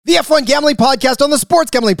The F1 Gambling Podcast on the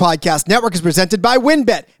Sports Gambling Podcast Network is presented by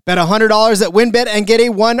WynnBET. Bet $100 at WynnBET and get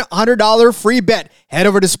a $100 free bet. Head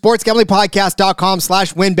over to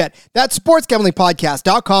sportsgamblingpodcast.com/WynnBET. That's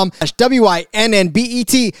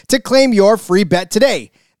sportsgamblingpodcast.com/WynnBET to claim your free bet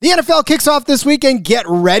today. The NFL kicks off this weekend. Get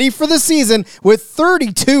ready for the season with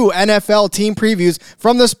 32 NFL team previews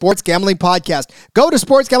from the Sports Gambling Podcast. Go to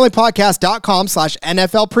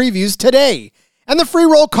sportsgamblingpodcast.com/NFL previews today. And the free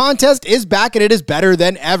roll contest is back, and it is better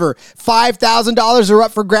than ever. $5,000 are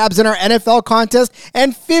up for grabs in our NFL contest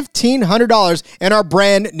and $1,500 in our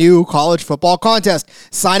brand new college football contest.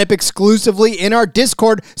 Sign up exclusively in our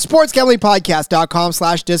Discord,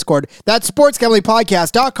 sportsgamblingpodcast.com/Discord. That's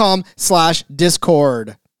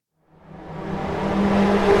sportsgamblingpodcast.com/Discord.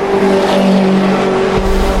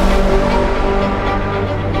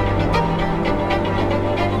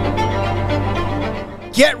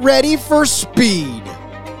 Get ready for speed.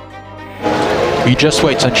 You just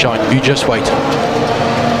wait, sunshine. You just wait.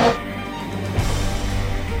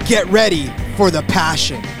 Get ready for the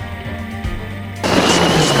passion.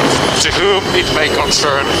 To whom it may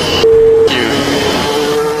concern you.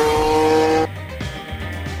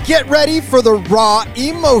 Get ready for the raw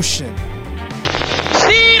emotion.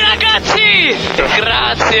 Sì, ragazzi!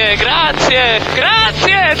 Grazie, grazie,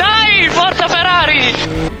 grazie! Dai, forza Ferrari!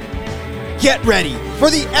 Get ready for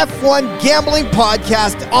the F1 Gambling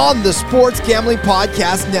Podcast on the Sports Gambling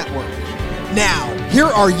Podcast Network. Now, here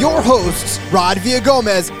are your hosts, Rod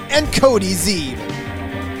Villagomez and Cody Zeeb.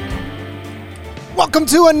 Welcome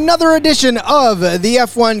to another edition of the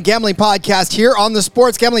F1 Gambling Podcast here on the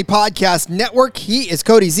Sports Gambling Podcast Network. He is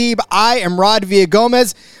Cody Zeeb. I am Rod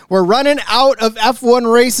Villagomez. We're running out of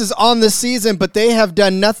F1 races on the season, but they have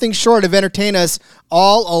done nothing short of entertain us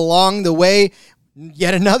all along the way.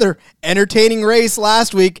 Yet another entertaining race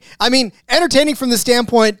last week. I mean, entertaining from the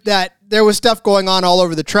standpoint that there was stuff going on all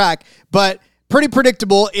over the track, but pretty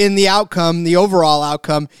predictable in the outcome, the overall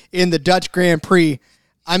outcome in the Dutch Grand Prix.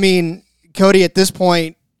 I mean, Cody, at this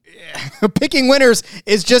point, picking winners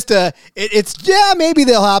is just maybe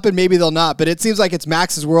they'll happen, maybe they'll not, but it seems like it's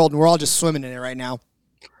Max's world and we're all just swimming in it right now.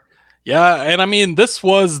 Yeah, and I mean, this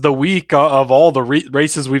was the week of all the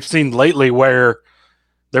races we've seen lately where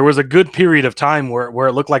there was a good period of time where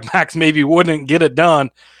it looked like Max maybe wouldn't get it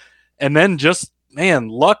done. And then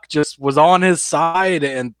luck just was on his side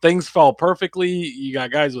and things fell perfectly. You got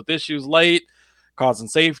guys with issues late, causing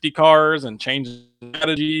safety cars and changing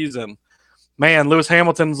strategies. And, man, Lewis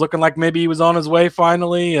Hamilton's looking like maybe he was on his way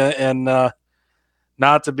finally. And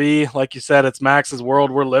not to be, like you said, it's Max's world.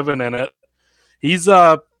 We're living in it. He's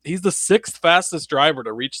the sixth fastest driver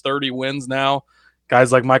to reach 30 wins now.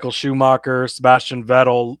 Guys like Michael Schumacher, Sebastian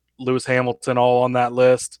Vettel, Lewis Hamilton, all on that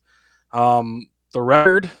list. The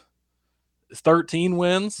record is 13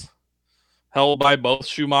 wins, held by both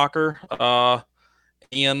Schumacher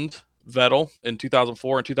and Vettel in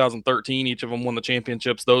 2004 and 2013. Each of them won the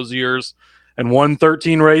championships those years and won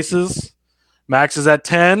 13 races. Max is at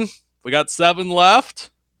 10. We got 7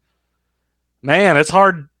 left. Man, it's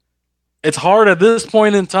hard. It's hard at this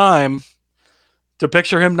point in time to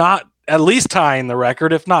picture him not at least tying the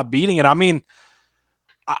record, if not beating it. I mean,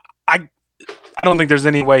 I don't think there's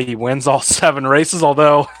any way he wins all 7 races,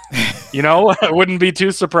 although, I wouldn't be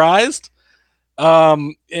too surprised.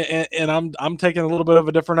 And I'm taking a little bit of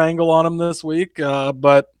a different angle on him this week.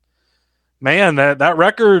 But man, that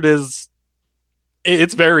record it's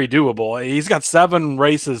very doable. He's got 7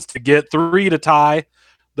 races to get, 3 to tie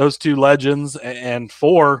those 2 legends, and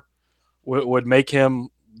 4 would make him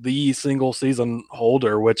the single season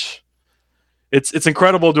holder, which it's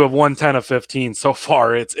incredible to have won 10 of 15 so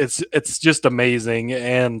far. It's just amazing.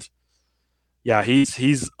 And yeah,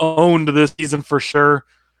 he's owned this season for sure.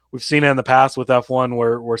 We've seen it in the past with F1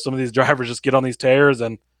 where some of these drivers just get on these tears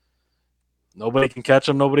and nobody can catch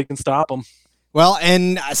them, nobody can stop them. Well,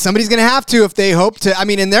 and somebody's going to have to if they hope to. I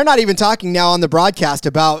mean, and they're not even talking now on the broadcast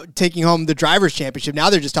about taking home the Drivers' Championship. Now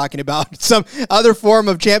they're just talking about some other form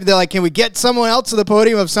of champion. They're like, can we get someone else to the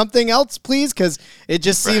podium of something else, please? Because it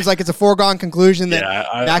just seems like it's a foregone conclusion that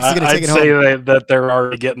Max is going to take it home. I'd say that they're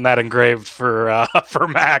already getting that engraved for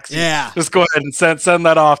Max. Yeah. Just go ahead and send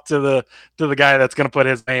that off to the guy that's going to put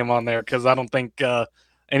his name on there, because I don't think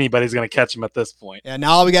anybody's going to catch him at this point. Yeah,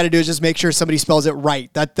 now all we got to do is just make sure somebody spells it right.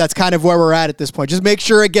 That's kind of where we're at this point. Just make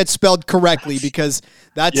sure it gets spelled correctly, because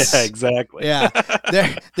that's... Yeah, exactly. Yeah,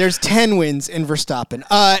 there's 10 wins in Verstappen.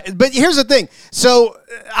 But here's the thing. So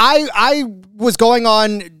I was going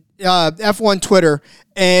on F1 Twitter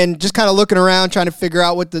and just kind of looking around, trying to figure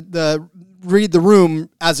out what the read the room,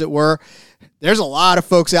 as it were. There's a lot of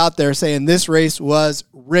folks out there saying this race was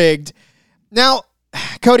rigged. Now,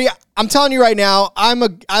 Cody, I'm telling you right now,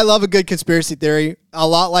 I love a good conspiracy theory, a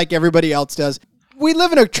lot like everybody else does. We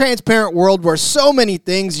live in a transparent world where so many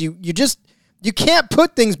things you can't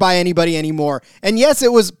put things by anybody anymore. And yes,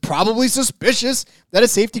 it was probably suspicious that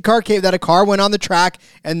a car went on the track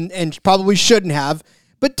and probably shouldn't have.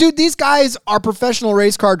 But dude, these guys are professional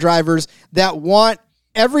race car drivers that want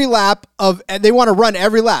every lap they want to run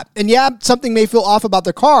every lap. And yeah, something may feel off about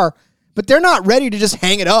their car, but they're not ready to just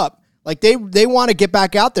hang it up. Like they want to get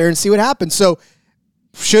back out there and see what happens. So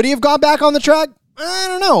should he have gone back on the track? I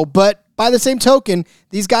don't know. But by the same token,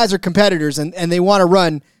 these guys are competitors and they want to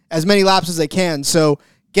run as many laps as they can. So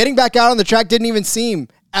getting back out on the track didn't even seem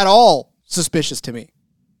at all suspicious to me.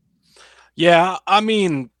 Yeah, I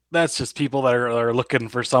mean, that's just people that are looking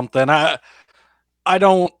for something. Yeah.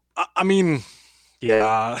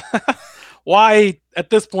 Why at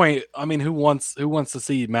this point, I mean, who wants to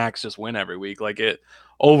see Max just win every week? Like it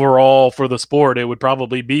overall for the sport, it would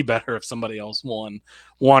probably be better if somebody else won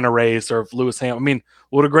a race, or if Lewis Hamilton. I mean,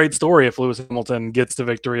 what a great story if Lewis Hamilton gets to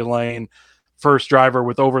victory lane, first driver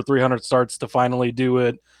with over 300 starts to finally do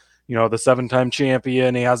it. You know, the 7-time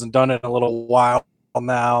champion. He hasn't done it in a little while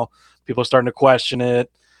now. People are starting to question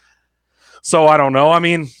it. So I don't know. I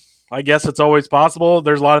mean, I guess it's always possible.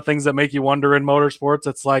 There's a lot of things that make you wonder in motorsports.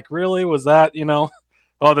 It's like, really, was that,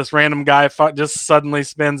 this random guy just suddenly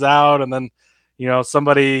spins out, and then,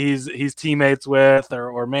 somebody he's teammates with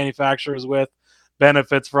or manufacturers with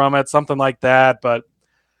benefits from it, something like that. But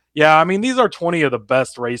yeah, I mean, these are 20 of the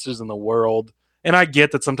best racers in the world. And I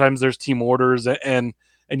get that sometimes there's team orders and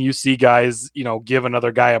you see guys, give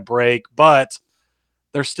another guy a break, but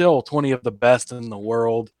they're still 20 of the best in the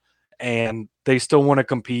world. And they still want to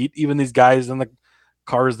compete. Even these guys in the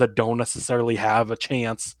cars that don't necessarily have a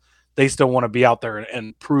chance, they still want to be out there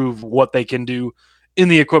and prove what they can do in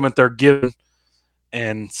the equipment they're given.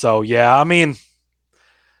 And so, yeah, I mean,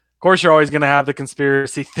 of course, you're always going to have the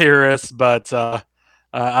conspiracy theorists, but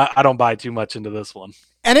I don't buy too much into this one.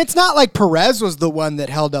 And it's not like Perez was the one that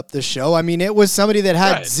held up the show. I mean, it was somebody that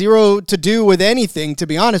had zero to do with anything, to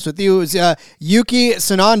be honest with you. It was Yuki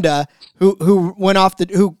Tsunoda who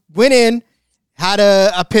went in, had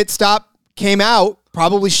a pit stop, came out,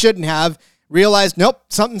 probably shouldn't have, realized, nope,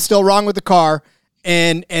 something's still wrong with the car,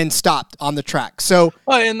 and stopped on the track. So,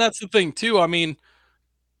 and that's the thing, too. I mean,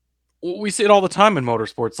 we see it all the time in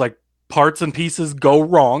motorsports. Like, parts and pieces go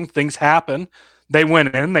wrong. Things happen. They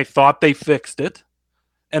went in. They thought they fixed it.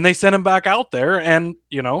 And they sent him back out there. And,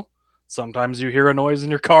 sometimes you hear a noise in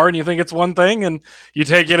your car and you think it's one thing. And you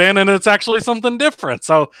take it in and it's actually something different.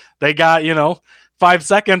 So they got, 5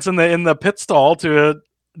 seconds in the pit stall to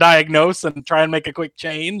diagnose and try and make a quick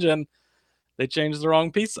change. And they changed the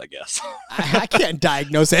wrong piece, I guess. I can't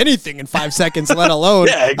diagnose anything in 5 seconds, let alone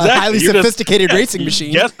a highly sophisticated racing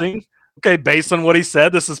machine. Guessing. Okay, based on what he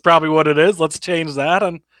said, this is probably what it is. Let's change that.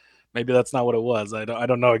 And maybe that's not what it was. I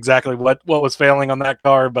don't know exactly what was failing on that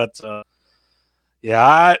car, but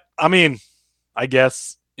yeah, I mean, I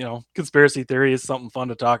guess, conspiracy theory is something fun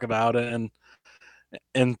to talk about and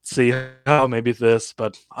see how maybe this,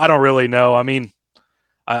 but I don't really know. I mean,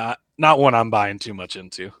 not one I'm buying too much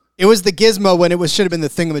into. It was the gizmo when it should have been the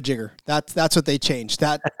thingamajigger. That's what they changed.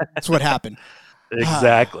 That's what happened.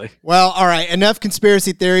 Exactly. Well, all right. Enough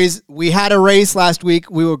conspiracy theories. We had a race last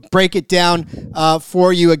week. We will break it down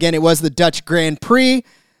for you. Again, it was the Dutch Grand Prix.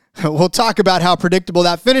 We'll talk about how predictable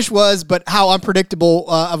that finish was, but how unpredictable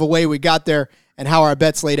of a way we got there and how our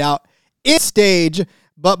bets laid out in stage.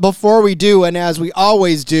 But before we do, and as we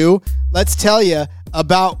always do, let's tell you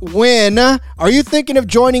about Win. Are you thinking of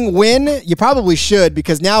joining Win? You probably should,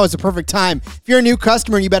 because now is the perfect time. If you're a new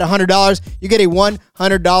customer and you bet $100, you get a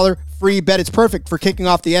 $100 free bet. It's perfect for kicking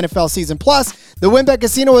off the NFL season. Plus, the WinBet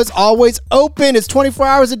Casino is always open. It's 24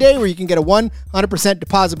 hours a day where you can get a 100%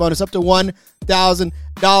 deposit bonus up to $1,000.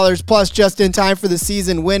 Plus, just in time for the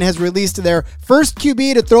season, Win has released their first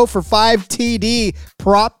QB to throw for 5 TD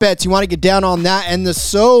prop bets. You want to get down on that, and there's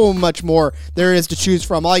so much more there is to choose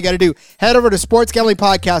from. All you got to do, head over to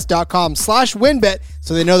sportsgamblingpodcast.com/winbet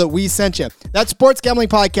so they know that we sent you. That's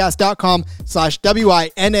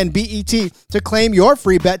sportsgamblingpodcast.com/WINNBET to claim your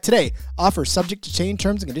free bet today. Offer subject to change,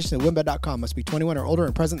 terms and conditions at winbet.com. Must be 21 or older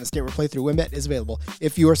and present in the state where playthrough WinBet is available.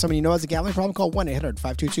 If you or someone you know has a gambling problem, call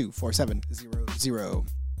 1-800-522-4700.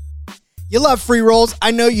 You love free rolls.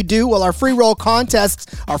 I know you do. Well, our free roll contests,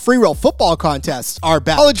 our free roll football contests are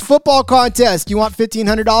back. College football contest. You want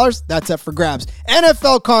 $1,500? That's up for grabs.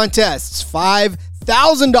 NFL contests,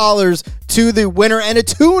 $5,000 to the winner and a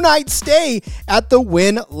 2-night stay at the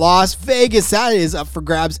Wynn Las Vegas. That is up for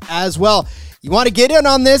grabs as well. You want to get in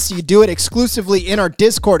on this? You do it exclusively in our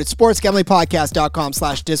Discord at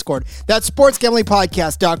sportsgamblingpodcast.com/Discord. That's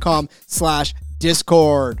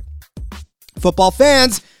sportsgamblingpodcast.com/Discord. Football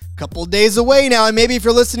fans, couple days away now, and maybe if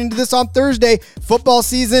you're listening to this on Thursday, football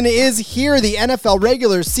season is here. The NFL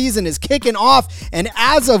regular season is kicking off, and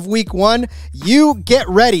as of week 1, you get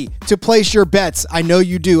ready to place your bets. I know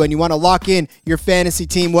you do, and you want to lock in your fantasy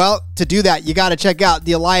team. Well, to do that, you got to check out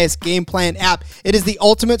the Elias Game Plan app. It is the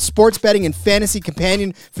ultimate sports betting and fantasy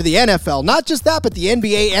companion for the NFL. Not just that, but the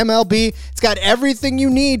NBA, MLB. It's got everything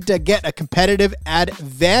you need to get a competitive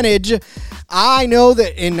advantage. I know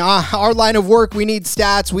that in our line of work, we need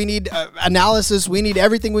stats, we need analysis, we need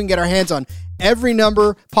everything we can get our hands on. Every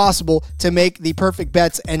number possible to make the perfect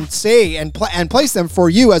bets and place them for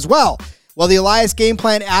you as well. Well, the Elias Game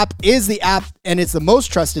Plan app is the app, and it's the most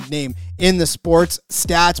trusted name in the sports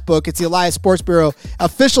stats book. It's the Elias Sports Bureau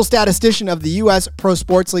official statistician of the U.S. pro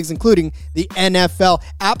sports leagues, including the NFL.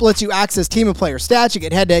 App lets you access team and player stats. You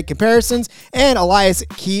get head-to-head comparisons and Elias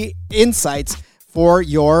key insights for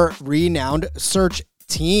your renowned search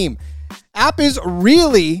team. App is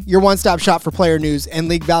really your one-stop shop for player news and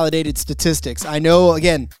league-validated statistics. I know,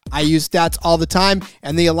 again, I use stats all the time,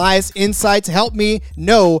 and the Elias Insights help me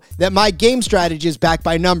know that my game strategy is backed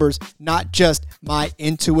by numbers, not just my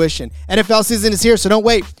intuition. NFL season is here, so don't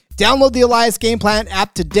wait. Download the Elias Game Plan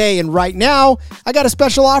app today, and right now, I got a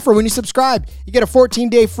special offer when you subscribe. You get a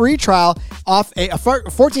 14-day free trial off a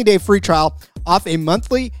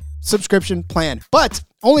monthly subscription plan, but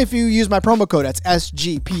only if you use my promo code. That's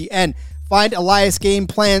SGPN. Find Elias Game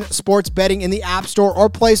Plan sports betting in the App Store or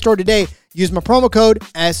Play Store today. Use my promo code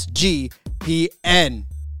SGPN.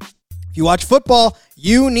 If you watch football,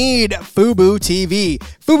 you need Fubo TV.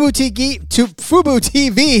 Fubo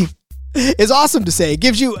TV is awesome to say. It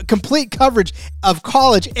gives you complete coverage of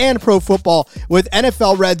college and pro football with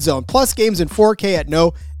NFL Red Zone, plus games in 4K at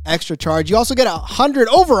no extra charge. You also get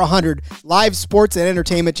over 100 live sports and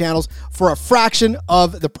entertainment channels for a fraction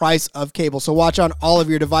of the price of cable. So watch on all of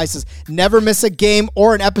your devices. Never miss a game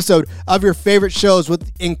or an episode of your favorite shows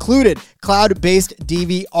with included cloud-based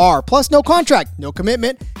DVR. Plus, no contract, no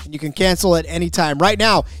commitment, and you can cancel at any time. Right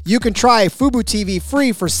now, you can try Fubo TV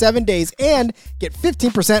free for 7 days and get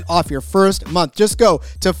 15% off your first month. Just go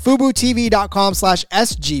to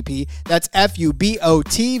FuboTV.com/SGP. That's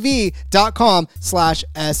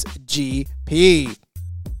FUBOTV.com/SGP.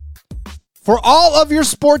 For all of your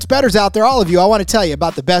sports bettors out there, all of you, I want to tell you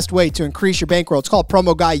about the best way to increase your bankroll. It's called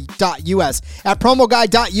PromoGuy.us. At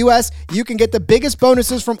PromoGuy.us, you can get the biggest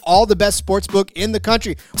bonuses from all the best sportsbook in the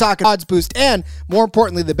country. Talk odds boost and, more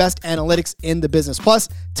importantly, the best analytics in the business. Plus,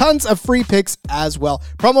 tons of free picks as well.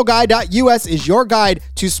 PromoGuy.us is your guide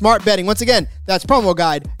to smart betting. Once again, that's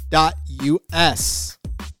PromoGuy.us.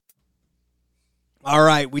 All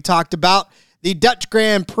right, we talked about the Dutch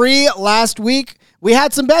Grand Prix last week. We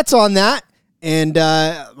had some bets on that, and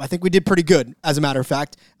I think we did pretty good, as a matter of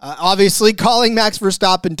fact. Obviously, calling Max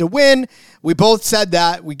Verstappen to win. We both said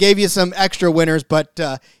that. We gave you some extra winners, but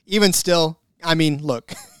even still, I mean,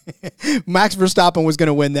 look, Max Verstappen was going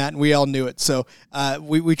to win that, and we all knew it. So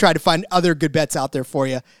we tried to find other good bets out there for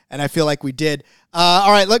you, and I feel like we did.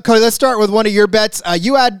 All right, Cody, let's start with one of your bets.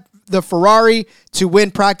 You had the Ferrari to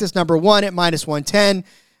win practice number 1 at -110.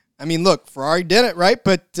 I mean, look, Ferrari did it, right?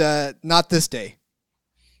 But not this day.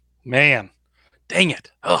 Man, dang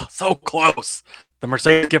it. Oh, so close. The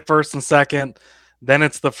Mercedes get first and second. Then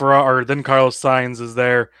it's the Ferrari, then Carlos Sainz is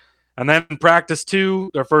there. And then practice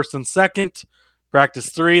 2, they're first and second.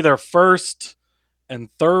 Practice 3, they're first and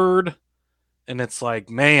third. And it's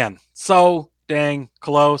like, man, so dang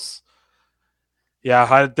close.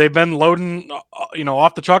 Yeah, they've been loading,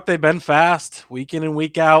 off the truck. They've been fast week in and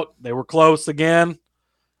week out. They were close again.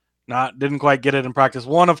 Didn't quite get it in practice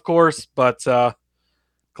 1, of course, but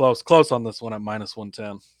close on this one at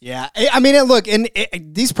 -110. Yeah, I mean, look, and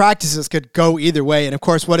these practices could go either way. And of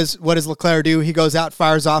course, what does Leclerc do? He goes out,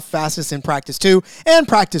 fires off fastest in practice 2 and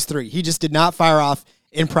practice 3. He just did not fire off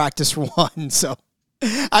in practice 1. So,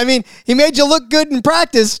 I mean, he made you look good in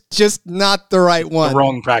practice, just not the right one. The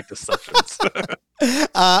wrong practice sessions.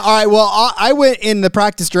 All right, well, I went in the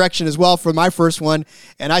practice direction as well for my first one,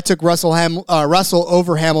 and I took Russell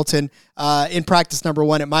over Hamilton in practice number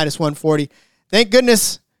 1 at -140. Thank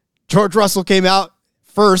goodness George Russell came out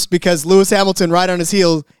first because Lewis Hamilton right on his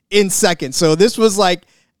heels in second. So this was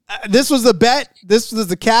the bet, this was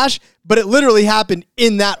the cash, but it literally happened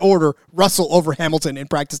in that order. Russell over Hamilton in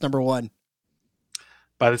practice number 1.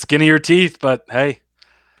 By the skin of your teeth, but hey,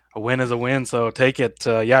 a win is a win, so take it.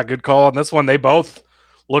 Yeah, good call on this one. They both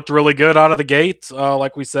looked really good out of the gate,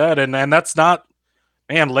 like we said, and that's not,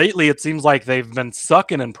 man, lately it seems like they've been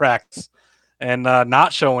sucking in practice. and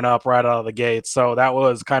not showing up right out of the gate. So that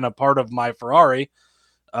was kind of part of my Ferrari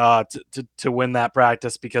to win that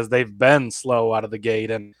practice, because they've been slow out of the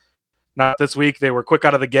gate, and not this week. They were quick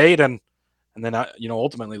out of the gate, and then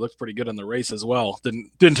ultimately looked pretty good in the race as well.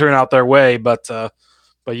 Didn't turn out their way, but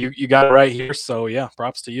you got it right here. So yeah,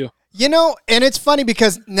 props to you. And it's funny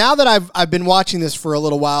because now that I've been watching this for a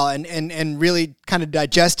little while and really kind of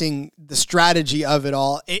digesting the strategy of it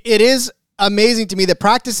all, it is amazing to me that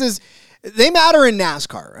practices, they matter in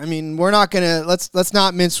NASCAR. I mean, we're not gonna let's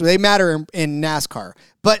not mince. They matter in NASCAR,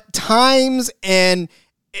 but times and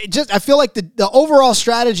I feel like the overall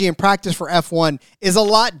strategy in practice for F1 is a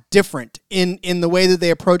lot different in the way that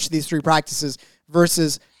they approach these three practices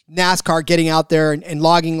versus NASCAR getting out there and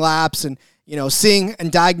logging laps and seeing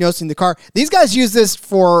and diagnosing the car. These guys use this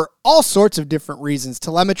for all sorts of different reasons,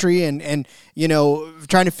 telemetry and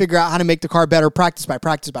trying to figure out how to make the car better practice by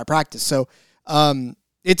practice by practice. So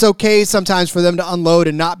it's okay sometimes for them to unload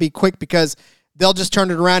and not be quick, because they'll just turn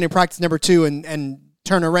it around in practice number 2 and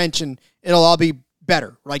turn a wrench and it'll all be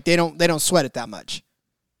better. Like they don't sweat it that much.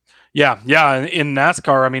 Yeah. In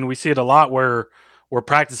NASCAR, I mean, we see it a lot where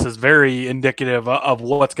practice is very indicative of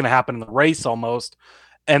what's going to happen in the race almost.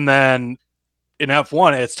 And then in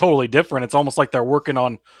F1, it's totally different. It's almost like they're working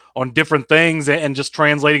on different things and just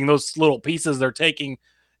translating those little pieces they're taking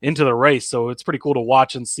into the race. So it's pretty cool to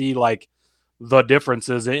watch and see like the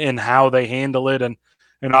differences in how they handle it. And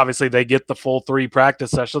obviously they get the full 3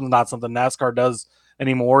 practice sessions, not something NASCAR does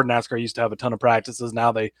anymore. NASCAR used to have a ton of practices.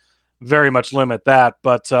 Now they very much limit that.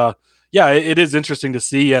 But it is interesting to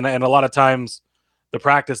see. And a lot of times the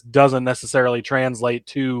practice doesn't necessarily translate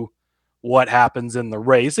to what happens in the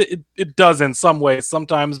race. It does in some ways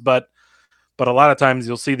sometimes, but a lot of times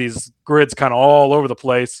you'll see these grids kind of all over the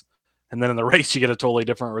place, and then in the race you get a totally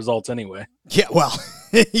different results anyway. Yeah, well,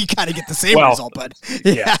 you kind of get the same result, but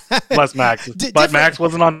yeah, plus Max. But Max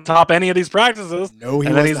wasn't on top any of these practices. No,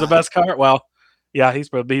 and then he's not the best car. Well, yeah, he's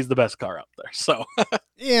the best car out there. So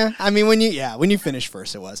yeah, I mean when you finished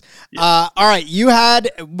first, it was. Yeah. All right, you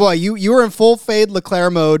were in full fade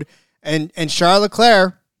Leclerc mode, and Charles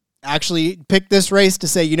Leclerc actually picked this race to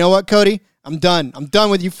say, you know what, Cody, I'm done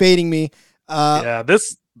with you fading me.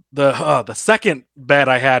 The second bet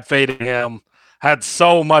I had fading him had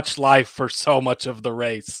so much life for so much of the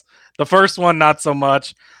race. The first one, not so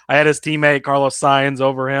much. I had his teammate Carlos Sainz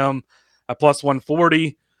over him at plus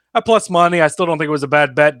 140. At plus money, I still don't think it was a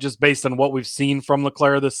bad bet just based on what we've seen from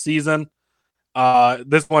Leclerc this season.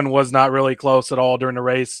 This one was not really close at all during the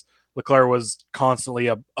race. Leclerc was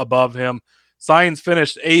constantly above him. Sainz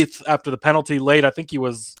finished 8th after the penalty late. I think he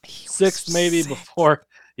was 6th maybe before.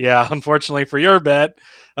 Yeah, unfortunately for your bet,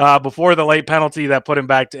 before the late penalty that put him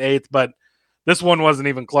back to 8th. But this one wasn't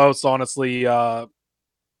even close, honestly.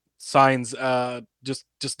 Sainz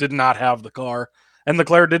just did not have the car. And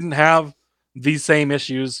Leclerc didn't have these same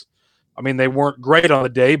issues. I mean, they weren't great on the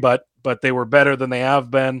day, but they were better than they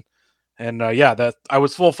have been. And that I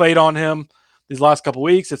was full fade on him these last couple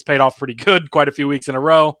weeks. It's paid off pretty good, quite a few weeks in a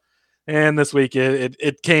row. And this week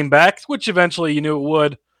it came back, which eventually you knew it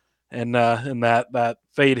would, and that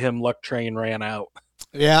fade him luck train ran out.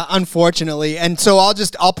 Yeah, unfortunately. And so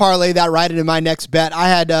I'll parlay that right into my next bet. I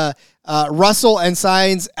had Russell and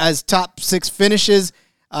Sainz as top 6 finishes.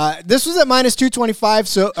 This was at minus 225.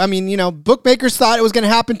 So I mean, bookmakers thought it was going to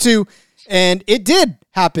happen too, and it did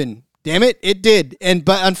happen. Damn it, it did.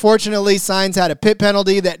 But unfortunately, Sainz had a pit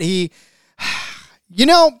penalty that he,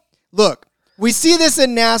 look. We see this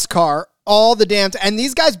in NASCAR all the damn time, and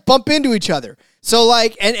these guys bump into each other. So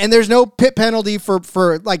and there's no pit penalty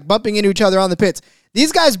for like bumping into each other on the pits.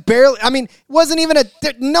 These guys barely, it wasn't even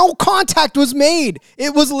no contact was made.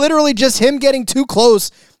 It was literally just him getting too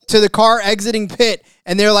close to the car exiting pit,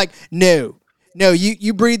 and they're like, no,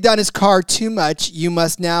 you breathed on his car too much. You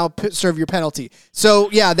must now serve your penalty.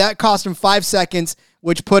 So yeah, that cost him 5 seconds,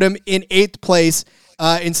 which put him in 8th place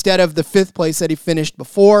instead of the 5th place that he finished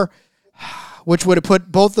before, which would have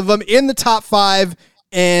put both of them in the top 5,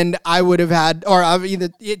 and I would have had, or either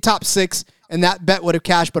top 6, and that bet would have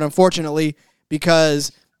cashed. But unfortunately,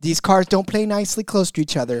 because these cars don't play nicely close to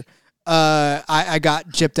each other, I got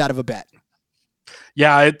gypped out of a bet.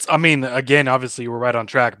 Yeah, again, obviously we're right on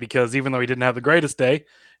track, because even though he didn't have the greatest day,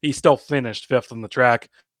 he still finished 5th on the track.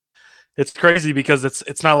 It's crazy because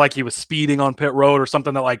it's not like he was speeding on pit road or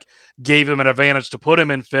something that like gave him an advantage to put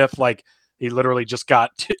him in 5th. Like, he literally just got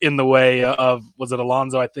in the way of, was it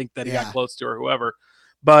Alonso, I think, that he got close to, or whoever.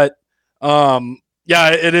 But,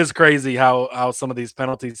 it is crazy how some of these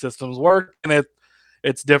penalty systems work, and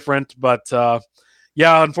it's different. But,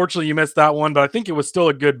 unfortunately you missed that one. But I think it was still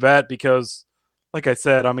a good bet because, like I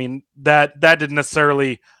said, that didn't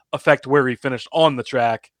necessarily affect where he finished on the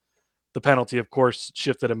track. The penalty, of course,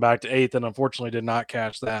 shifted him back to 8th, and unfortunately did not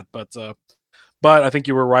cash that. But I think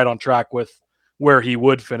you were right on track with where he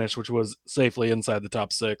would finish, which was safely inside the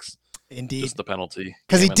top 6. Indeed. Just the penalty.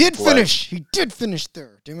 Because he did finish. He did finish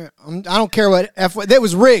third. Damn it. I don't care what F1. That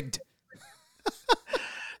was rigged.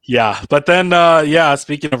 Yeah. But then,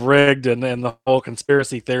 speaking of rigged and the whole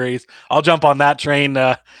conspiracy theories, I'll jump on that train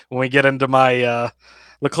when we get into my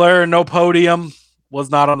Leclerc, no podium, was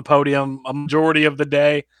not on the podium a majority of the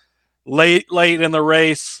day. Late in the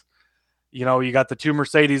race, you got the 2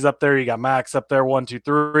 Mercedes up there. You got Max up there, 1, 2,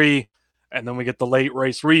 3. And then we get the late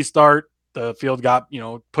race restart. The field got,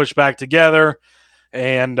 pushed back together,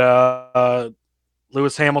 and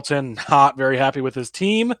Lewis Hamilton not very happy with his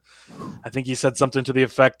team. I think he said something to the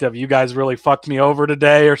effect of, "You guys really fucked me over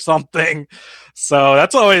today," or something. So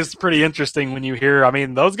that's always pretty interesting when you hear,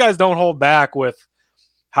 those guys don't hold back with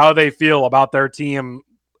how they feel about their team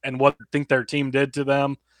and what they think their team did to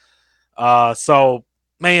them. So,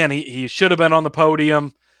 man, he should have been on the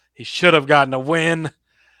podium. He should have gotten a win,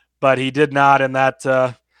 but he did not, and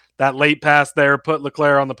that late pass there put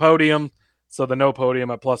Leclerc on the podium, so the no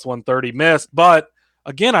podium at plus 130 missed. But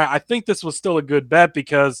again, I think this was still a good bet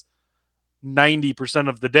because 90%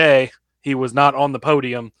 of the day he was not on the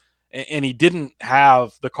podium, and he didn't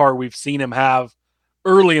have the car we've seen him have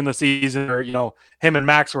early in the season, where him and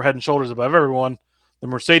Max were head and shoulders above everyone. The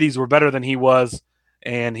Mercedes were better than he was,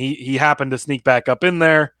 and he happened to sneak back up in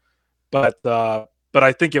there. But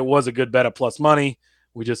I think it was a good bet at plus money.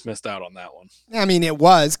 We just missed out on that one. It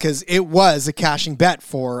was, because it was a cashing bet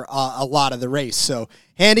for a lot of the race. So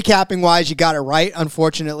handicapping-wise, you got it right.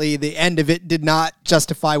 Unfortunately, the end of it did not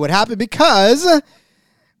justify what happened because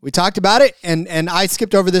we talked about it, and I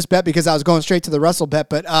skipped over this bet because I was going straight to the Russell bet,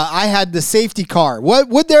 but I had the safety car. What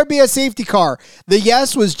would there be a safety car? The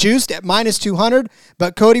yes was juiced at minus 200,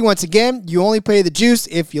 but Cody, once again, you only pay the juice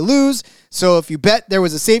if you lose. So if you bet there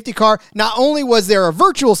was a safety car, not only was there a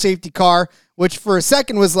virtual safety car, which for a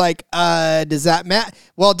second was like, does that matter?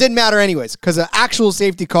 Well, it didn't matter anyways, because an actual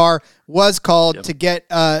safety car was called to get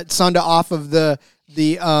Sonda off of the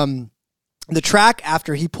track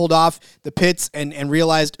after he pulled off the pits and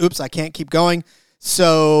realized, oops, I can't keep going.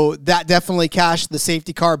 So that definitely cashed the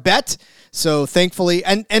safety car bet. So thankfully,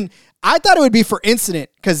 and I thought it would be for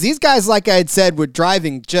incident, because these guys, like I had said, were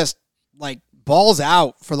driving just like balls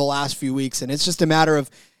out for the last few weeks, and it's just a matter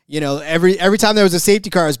of, every time there was a safety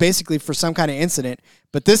car, it was basically for some kind of incident.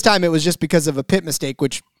 But this time it was just because of a pit mistake,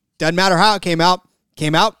 which doesn't matter how it came out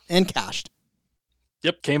and cashed.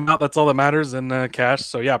 Yep, came out. That's all that matters, and cash.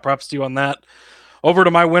 So, yeah, props to you on that. Over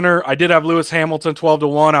to my winner. I did have Lewis Hamilton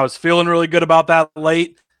 12-1. I was feeling really good about that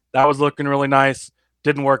late. That was looking really nice.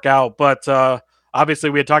 Didn't work out. But obviously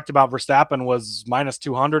we had talked about Verstappen was minus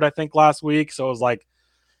 200, I think, last week. So it was like,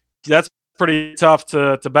 that's pretty tough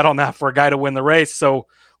to bet on that for a guy to win the race. So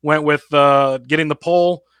went with getting the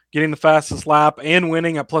pole, getting the fastest lap, and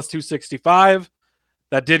winning at plus 265.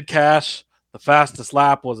 That did cash. The fastest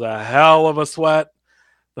lap was a hell of a sweat.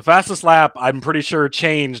 The fastest lap, I'm pretty sure,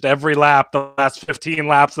 changed every lap, the last 15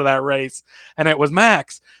 laps of that race. And it was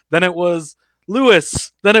Max. Then it was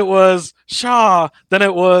Lewis. Then it was Shaw. Then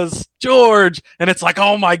it was George. And it's like,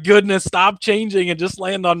 oh my goodness, stop changing and just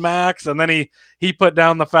land on Max. And then he put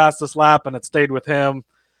down the fastest lap, and it stayed with him.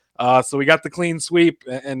 So we got the clean sweep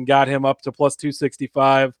and got him up to plus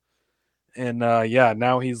 265. And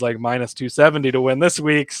now he's like minus 270 to win this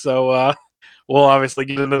week. So we'll obviously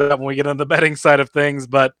get into that when we get into the betting side of things.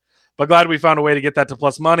 But glad we found a way to get that to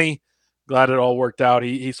plus money. Glad it all worked out.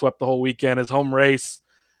 He swept the whole weekend. His home race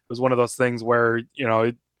was one of those things where,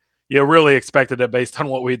 you really expected it based on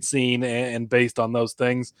what we'd seen and based on those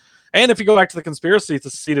things. And if you go back to the conspiracy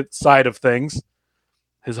side of things,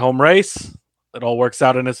 his home race, it all works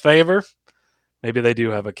out in his favor. Maybe they do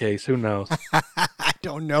have a case. Who knows? I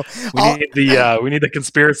don't know. We need the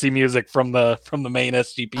conspiracy music from the main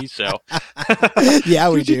SGP show. Yeah,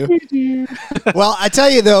 we do. Well, I tell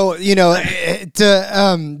you though,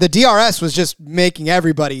 the DRS was just making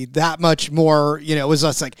everybody that much more. It was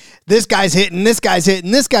just like this guy's hitting, this guy's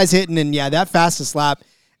hitting, this guy's hitting, and yeah, that fastest lap.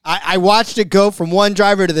 I watched it go from one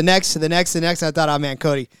driver to the next, to the next, to the next. I thought, oh man,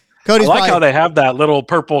 Cody's I like how they have that little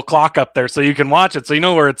purple clock up there so you can watch it so you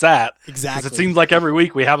know where it's at. Exactly. It seems like every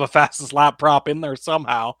week we have a fastest lap prop in there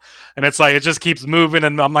somehow. And it's like it just keeps moving.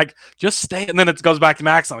 And I'm like, just stay. And then it goes back to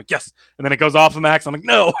Max. I'm like, yes. And then it goes off of Max. I'm like,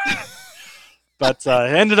 no. But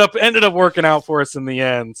ended up working out for us in the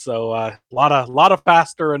end. So a lot of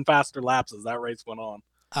faster and faster laps as that race went on.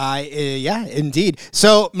 Yeah, indeed.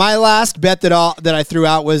 So my last bet that I threw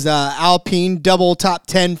out was Alpine double top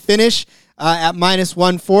 10 finish. At minus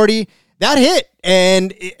 140. that hit,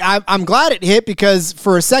 and I'm glad it hit because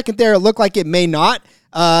for a second there, it looked like it may not.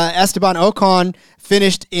 Esteban Ocon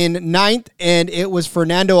finished in ninth, and it was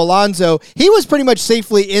Fernando Alonso. He was pretty much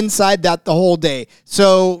safely inside that the whole day.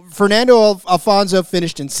 So Fernando Alonso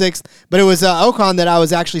finished in sixth, but it was Ocon that I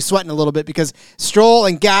was actually sweating a little bit because Stroll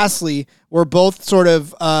and Gasly were both sort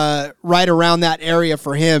of right around that area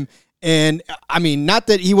for him. And I mean, not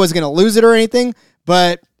that he was going to lose it or anything,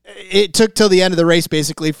 but it took till the end of the race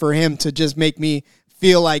basically for him to just make me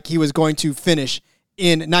feel like he was going to finish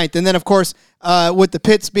in ninth. And then, of course, with the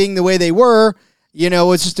pits being the way they were,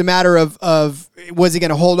 it's just a matter of was he going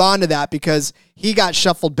to hold on to that, because he got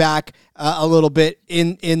shuffled back a little bit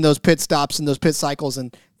in those pit stops and those pit cycles.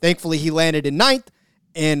 And thankfully he landed in ninth,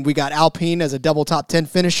 and we got Alpine as a double top 10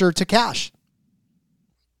 finisher to cash.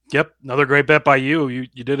 Yep, another great bet by you.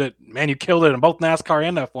 You did it, man. You killed it in both NASCAR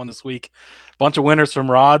and F1 this week. Bunch of winners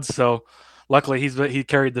from Rods, so luckily he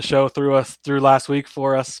carried the show through last week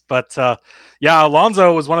for us. But yeah,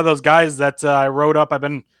 Alonso was one of those guys that I wrote up.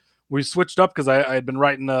 We switched up because I had been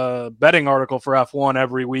writing a betting article for F1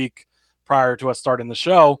 every week prior to us starting the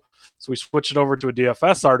show. So we switched it over to a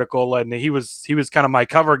DFS article, and he was kind of my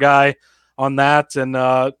cover guy on that, and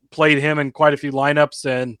played him in quite a few lineups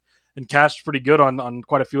and cashed pretty good on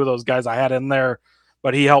quite a few of those guys I had in there.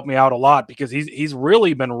 But he helped me out a lot because he's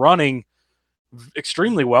really been running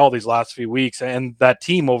extremely well these last few weeks, and that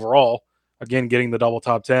team overall, again, getting the double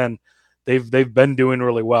top 10, they've been doing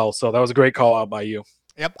really well. So that was a great call out by you.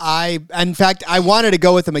 Yep. In fact, I wanted to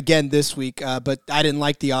go with him again this week, but I didn't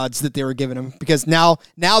like the odds that they were giving him because now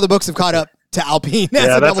the books have caught up to Alpine.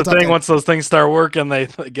 Yeah, that's the thing. Once those things start working, they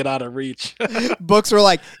get out of reach. Books were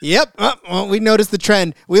like, yep, well, we noticed the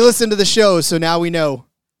trend. We listened to the show, so now we know.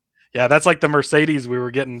 Yeah, that's like the Mercedes. We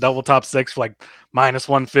were getting double top 6 for like minus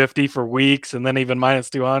 150 for weeks, and then even minus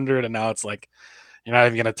 200, and now it's like you're not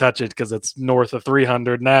even going to touch it because it's north of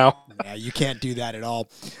 300 now. Yeah, you can't do that at all.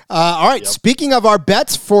 All right, Speaking of our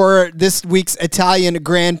bets for this week's Italian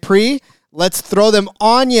Grand Prix, let's throw them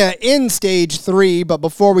on you in stage 3. But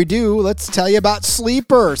before we do, let's tell you about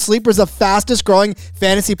Sleeper. Sleeper's the fastest growing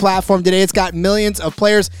fantasy platform today. It's got millions of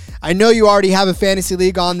players. I know you already have a fantasy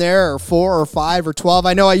league on there, or 4 or 5 or 12.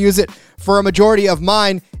 I know I use it for a majority of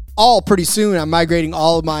mine. All pretty soon, I'm migrating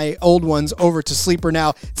all of my old ones over to Sleeper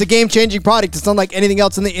now. It's a game-changing product. It's unlike anything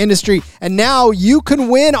else in the industry. And now you can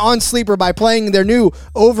win on Sleeper by playing their new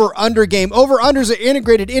over-under game. Over-unders are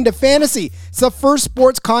integrated into fantasy. It's the first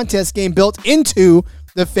sports contest game built into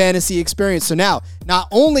the fantasy experience. So now, not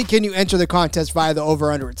only can you enter the contest via the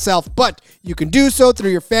over-under itself, but you can do so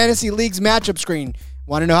through your fantasy league's matchup screen.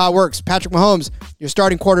 Want to know how it works? Patrick Mahomes, your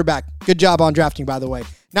starting quarterback. Good job on drafting, by the way.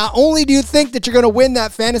 Not only do you think that you're going to win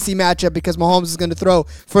that fantasy matchup because Mahomes is going to throw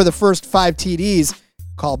for the first 5 TDs,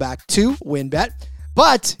 call back to WinBet,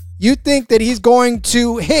 but you think that he's going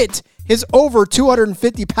to hit his over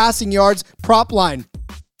 250 passing yards prop line.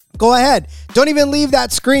 Go ahead. Don't even leave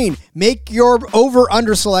that screen. Make your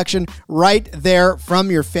over-under selection right there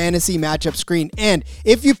from your fantasy matchup screen. And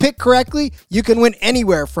if you pick correctly, you can win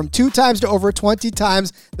anywhere from 2 times to over 20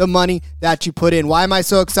 times the money that you put in. Why am I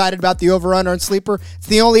so excited about the over-under on Sleeper? It's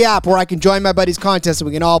the only app where I can join my buddies' contest and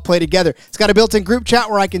we can all play together. It's got a built-in group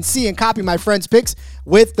chat where I can see and copy my friends' picks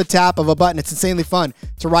with the tap of a button. It's insanely fun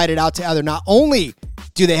to write it out to other. Not only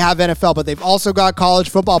do they have NFL, but they've also got college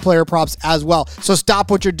football player props as well. So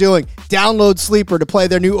stop what you're doing. Download Sleeper to play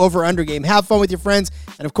their new over-under game. Have fun with your friends.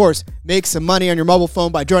 And, of course, make some money on your mobile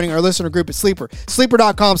phone by joining our listener group at Sleeper.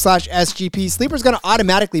 Sleeper.com/SGP. Sleeper's going to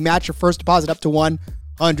automatically match your first deposit up to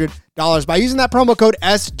 $100 by using that promo code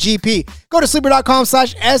SGP. Go to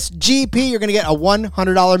Sleeper.com/SGP. You're going to get a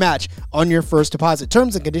 $100 match on your first deposit.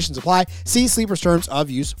 Terms and conditions apply. See Sleeper's terms of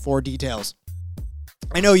use for details.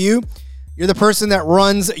 I know you're the person that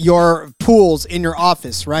runs your pools in your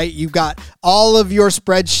office, right? You've got all of your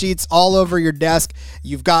spreadsheets all over your desk.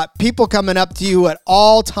 You've got people coming up to you at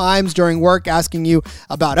all times during work asking you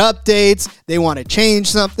about updates. They want to change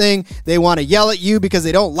something. They want to yell at you because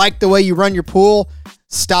they don't like the way you run your pool.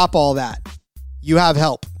 Stop all that. You have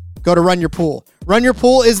help. Go to Run Your Pool. Run Your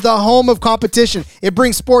Pool is the home of competition. It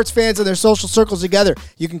brings sports fans and their social circles together.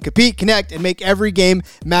 You can compete, connect, and make every game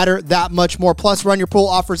matter that much more. Plus, Run Your Pool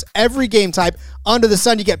offers every game type under the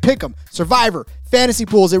sun. You get Pick'em, Survivor, Fantasy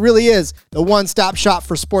Pools. It really is the one-stop shop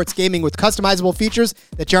for sports gaming with customizable features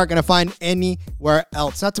that you aren't going to find anywhere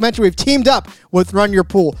else. Not to mention, we've teamed up with Run Your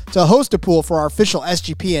Pool to host a pool for our official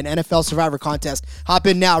SGP and NFL Survivor contest. Hop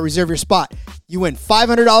in now, reserve your spot. You win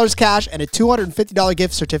 $500 cash and a $250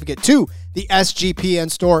 gift certificate to the SGPN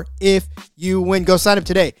store if you win. Go sign up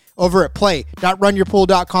today over at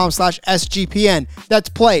play.runyourpool.com/SGPN. That's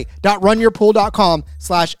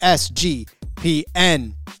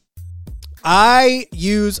play.runyourpool.com/SGPN. I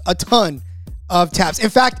use a ton of tabs. In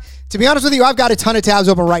fact, to be honest with you, I've got a ton of tabs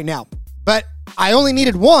open right now, but I only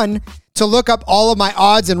needed one to look up all of my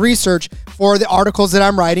odds and research for the articles that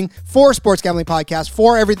I'm writing for Sports Gambling Podcast,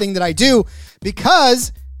 for everything that I do,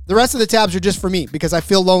 because the rest of the tabs are just for me, because I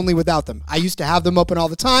feel lonely without them. I used to have them open all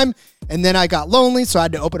the time, and then I got lonely, so I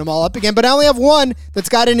had to open them all up again, but I only have one that's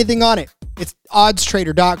got anything on it. It's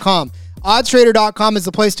oddstrader.com. Oddstrader.com is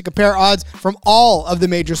the place to compare odds from all of the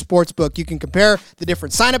major sportsbook. You can compare the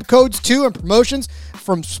different sign-up codes too and promotions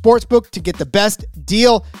from sportsbook to get the best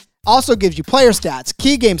deal. Also gives you player stats,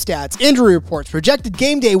 key game stats, injury reports, projected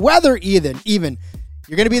game day weather even.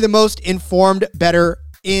 You're going to be the most informed bettor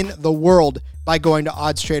in the world by going to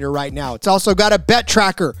OddsTrader right now. It's also got a bet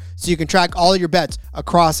tracker, so you can track all of your bets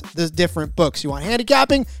across the different books. You want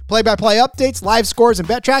handicapping, play-by-play updates, live scores and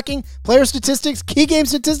bet tracking, player statistics, key game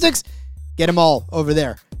statistics? Get them all over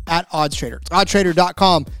there at OddsTrader. It's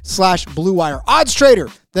oddstrader.com/BlueWire.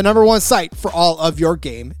 OddsTrader, the number one site for all of your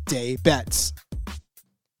game day bets.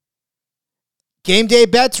 Game day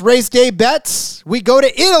bets, race day bets. We go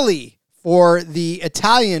to Italy for the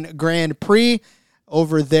Italian Grand Prix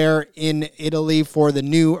over there in Italy for the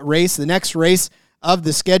new race, the next race of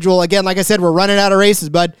the schedule. Again, like I said, we're running out of races,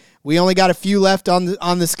 but we only got a few left on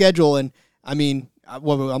the schedule. And I mean,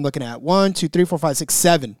 what I'm looking at 1, 2, 3, 4, 5, 6,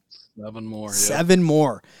 7. 7 more. Yeah. 7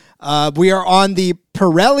 more. We are on the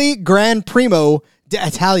Pirelli Gran Primo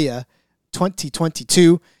d'Italia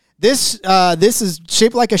 2022. This is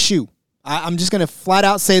shaped like a shoe. I'm just going to flat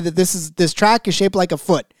out say that this track is shaped like a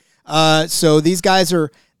foot. So these guys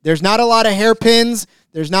there's not a lot of hairpins.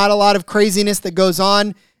 There's not a lot of craziness that goes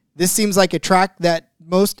on. This seems like a track that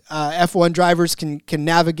most F1 drivers can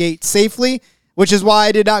navigate safely, which is why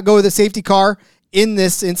I did not go with a safety car in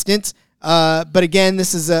this instance. But again,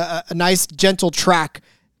 this is a nice, gentle track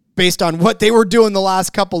based on what they were doing the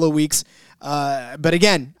last couple of weeks. But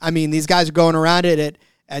again, I mean, these guys are going around it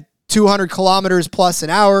at 200 kilometers plus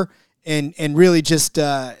an hour. And really just,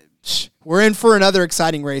 we're in for another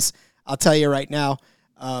exciting race, I'll tell you right now,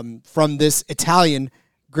 from this Italian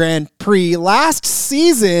Grand Prix. Last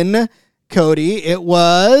season, Cody, it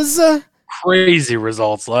was... Crazy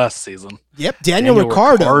results last season. Yep, Daniel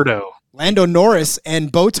Ricciardo, Lando Norris,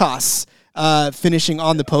 and Bottas finishing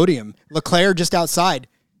on the podium. Leclerc just outside.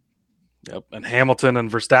 Yep, and Hamilton and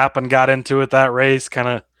Verstappen got into it that race, kind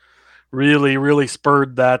of really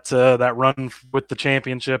spurred that run with the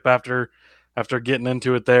championship after getting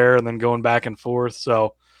into it there and then going back and forth.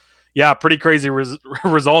 So yeah, pretty crazy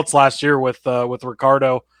results last year with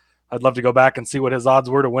Ricciardo. I'd love to go back and see what his odds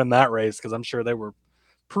were to win that race, because I'm sure they were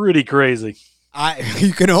pretty crazy.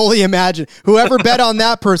 You can only imagine. Whoever bet on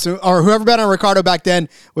that person, or whoever bet on Ricciardo back then,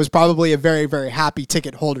 was probably a very, very happy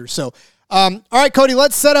ticket holder. So all right, Cody,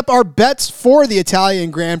 let's set up our bets for the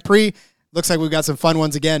Italian Grand Prix. Looks like we've got some fun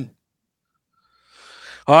ones again.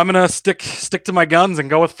 I'm going to stick to my guns and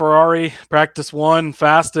go with Ferrari. Practice 1,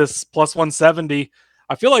 fastest, plus 170.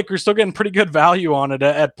 I feel like we're still getting pretty good value on it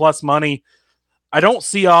at plus money. I don't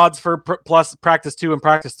see odds for plus practice 2 and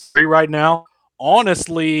practice 3 right now.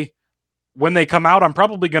 Honestly, when they come out, I'm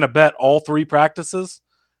probably going to bet all 3 practices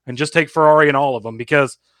and just take Ferrari in all of them,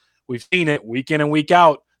 because we've seen it week in and week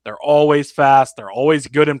out. They're always fast. They're always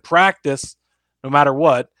good in practice, no matter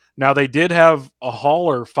what. Now, they did have a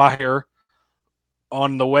hauler fire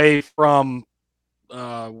on the way from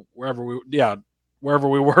wherever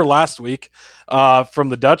we were last week, from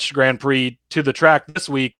the Dutch Grand Prix to the track this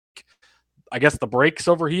week. I guess the brakes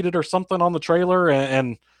overheated or something on the trailer,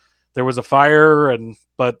 and there was a fire.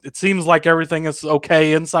 But it seems like everything is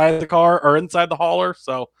okay inside the car or inside the hauler.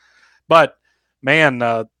 So, but man,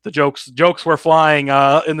 the jokes were flying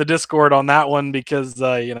in the Discord on that one, because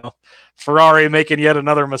Ferrari making yet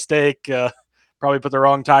another mistake. Probably put the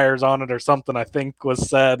wrong tires on it or something, I think was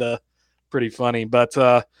said. Pretty funny. But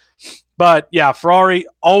yeah, Ferrari,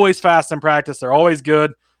 always fast in practice. They're always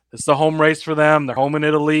good. It's the home race for them. They're home in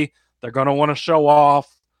Italy. They're going to want to show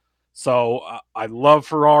off. So I love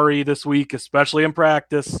Ferrari this week, especially in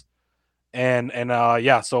practice. And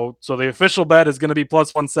so the official bet is going to be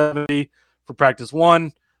plus 170 for practice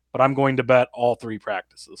 1, but I'm going to bet all 3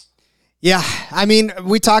 practices. Yeah, I mean,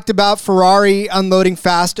 we talked about Ferrari unloading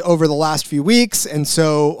fast over the last few weeks, and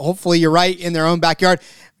so hopefully you're right in their own backyard.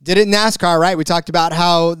 Did it in NASCAR, right? We talked about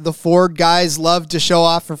how the Ford guys love to show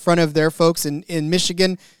off in front of their folks in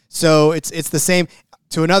Michigan, so it's the same.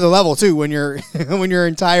 to another level too when you're when your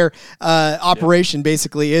entire operation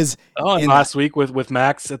basically is. Oh, and last week with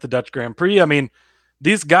Max at the Dutch Grand Prix, I mean,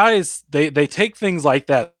 these guys they take things like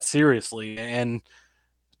that seriously, and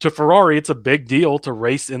to Ferrari, it's a big deal to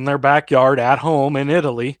race in their backyard at home in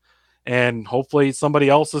Italy, and hopefully somebody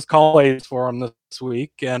else is calling for them this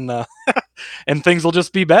week, and and things will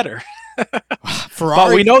just be better. Ferrari,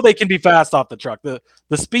 but we know they can be fast off the truck. The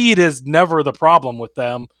speed is never the problem with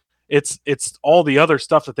them. It's all the other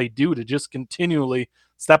stuff that they do to just continually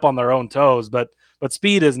step on their own toes. But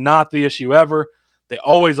speed is not the issue ever. They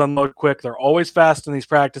always unload quick. They're always fast in these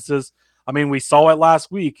practices. I mean, we saw it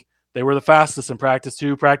last week. They were the fastest in practice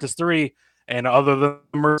 2, practice 3, and other than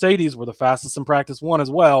Mercedes were the fastest in practice 1 as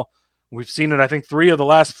well. We've seen it, I think, 3 of the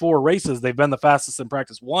last 4 races. They've been the fastest in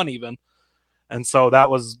practice 1 even. And so that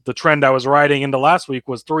was the trend I was riding into last week,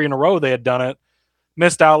 was 3 in a row they had done it.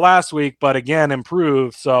 Missed out last week, but again,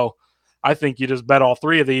 improved. So I think you just bet all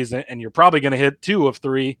 3 of these, and you're probably going to hit 2 of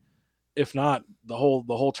 3, if not the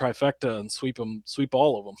whole trifecta, and sweep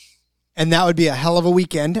all of them. And that would be a hell of a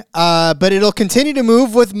weekend. But it'll continue to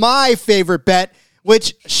move with my favorite bet,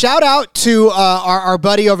 which shout out to our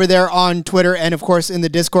buddy over there on Twitter and, of course, in the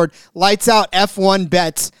Discord, Lights Out F1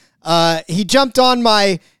 Bets. He jumped on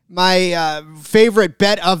my favorite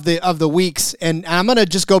bet of the weeks, and I'm going to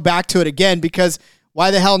just go back to it again because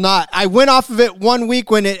why the hell not? I went off of it one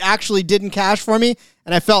week when it actually didn't cash for me,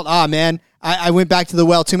 and I felt, man, I went back to the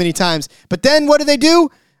well too many times. But then what do they do?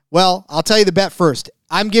 Well, I'll tell you the bet first.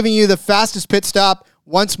 I'm giving you the fastest pit stop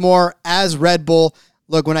once more as Red Bull.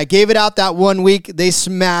 Look, when I gave it out that one week, they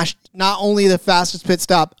smashed not only the fastest pit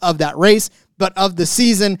stop of that race, but of the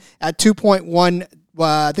season at 2.1,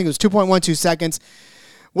 I think it was 2.12 seconds.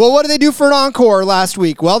 Well, what did they do for an encore last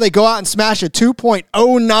week? Well, they go out and smash a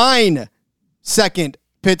 2.09 second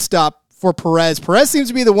pit stop for Perez. Perez seems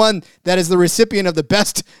to be the one that is the recipient of the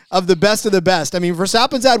best of the best of the best. I mean,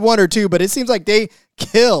 Verstappen's had 1 or 2, but it seems like they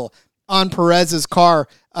kill on Perez's car.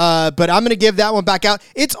 But I'm going to give that one back out.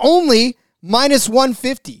 It's only minus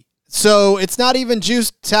 150. So it's not even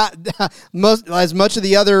juiced as much of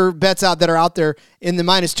the other bets out that are out there in the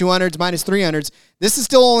minus 200s, minus 300s. This is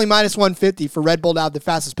still only minus 150 for Red Bull to have the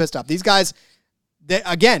fastest pit stop. These guys,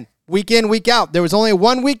 again, week in, week out. There was only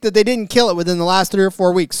 1 week that they didn't kill it within the last 3 or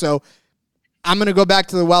 4 weeks. So I'm going to go back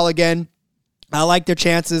to the well again. I like their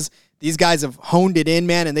chances. These guys have honed it in,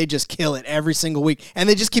 man, and they just kill it every single week. And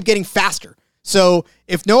they just keep getting faster. So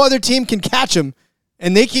if no other team can catch them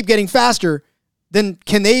and they keep getting faster, then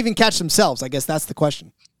can they even catch themselves? I guess that's the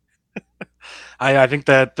question. I think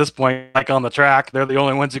that at this point, like on the track, they're the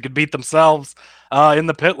only ones who could beat themselves in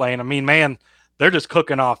the pit lane. I mean, man, they're just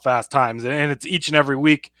cooking off fast times, and it's each and every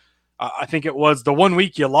week. I think it was the 1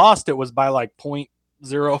 week you lost, it was by like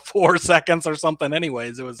 0.04 seconds or something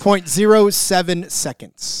anyways. It was 0.07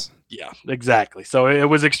 seconds. Yeah, exactly. So it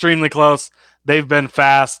was extremely close. They've been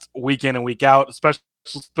fast week in and week out, especially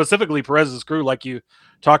specifically Perez's crew, like you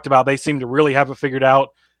talked about. They seem to really have it figured out,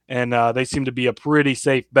 and they seem to be a pretty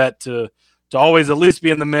safe bet to always at least be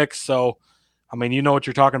in the mix. So, I mean, you know what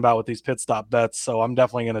you're talking about with these pit stop bets, so I'm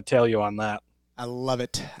definitely going to tail you on that. I love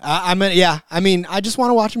it. I mean, I just want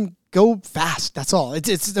to watch them go fast. That's all.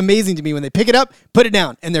 It's amazing to me when they pick it up, put it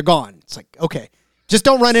down, and they're gone. It's like, okay, just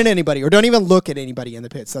don't run into anybody or don't even look at anybody in the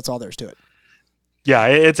pits. That's all there's to it. Yeah,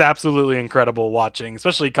 it's absolutely incredible watching,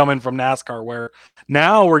 especially coming from NASCAR, where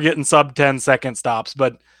now we're getting sub 10-second stops,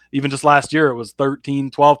 but even just last year it was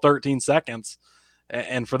 12, 13 seconds.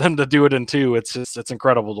 And for them to do it in 2, it's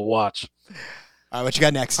incredible to watch. All right, what you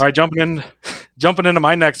got next? All right, jumping into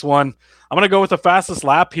my next one. I'm going to go with the fastest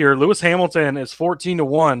lap here. Lewis Hamilton is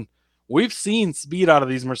 14-1. We've seen speed out of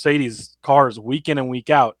these Mercedes cars week in and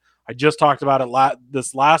week out. I just talked about it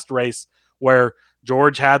this last race where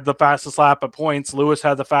George had the fastest lap at points. Lewis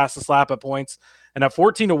had the fastest lap at points. And at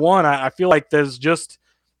 14-1, I feel like there's just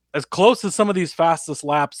as close as some of these fastest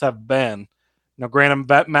laps have been. Now,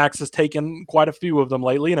 granted, Max has taken quite a few of them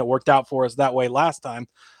lately, and it worked out for us that way last time.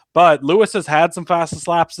 But Lewis has had some fastest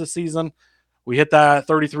laps this season. We hit that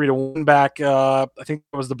 33-1 back. I think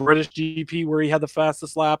it was the British GP where he had the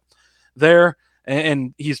fastest lap there.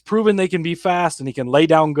 And he's proven they can be fast and he can lay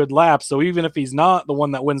down good laps. So even if he's not the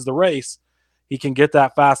one that wins the race, he can get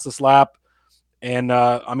that fastest lap. And,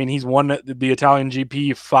 I mean, he's won the Italian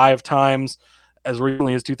GP 5 times as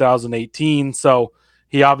recently as 2018. So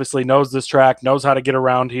he obviously knows this track, knows how to get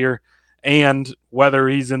around here. And whether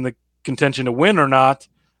he's in the contention to win or not,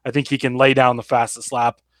 I think he can lay down the fastest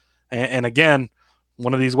lap. And again,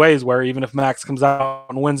 one of these ways where even if Max comes out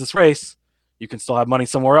and wins this race, you can still have money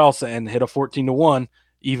somewhere else and hit a 14-1,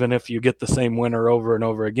 even if you get the same winner over and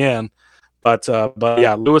over again. But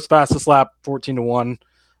yeah, Lewis fastest lap, 14-1.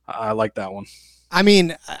 I like that one. I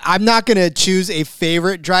mean, I'm not going to choose a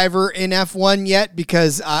favorite driver in F1 yet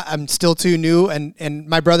because I'm still too new, and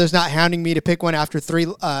my brother's not hounding me to pick one after three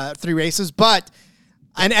races. But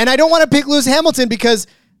and I don't want to pick Lewis Hamilton because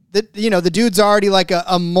the dude's already like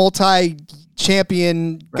a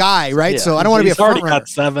multi-champion guy, right? Yeah. So I don't want to be a front runner. He's already got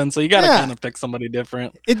 7, so you got to kind of pick somebody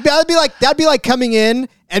different. That'd be like coming in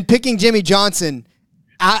and picking Jimmy Johnson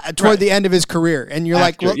toward the end of his career, and you're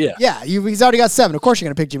he's already got 7. Of course, you're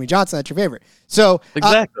going to pick Jimmy Johnson. That's your favorite. So,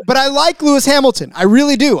 exactly. But I like Lewis Hamilton. I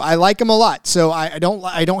really do. I like him a lot. So I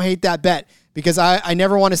don't hate that bet because I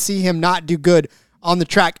never want to see him not do good on the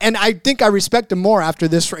track. And I think I respect him more after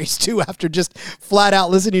this race too. After just flat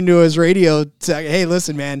out listening to his radio, say, "Hey,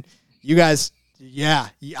 listen, man, you guys,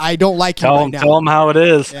 I don't like him right now. Tell him how it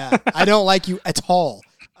is. Yeah, I don't like you at all."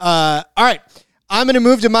 All right. I'm going to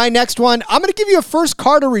move to my next one. I'm going to give you a first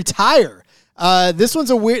car to retire. This one's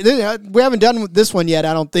a weird. We haven't done this one yet,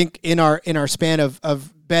 I don't think, in our span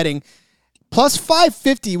of betting. Plus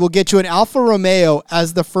 550 will get you an Alfa Romeo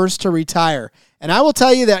as the first to retire. And I will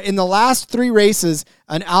tell you that in the last 3 races,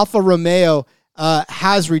 an Alfa Romeo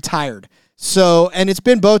has retired. So, and it's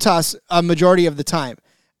been Bottas a majority of the time.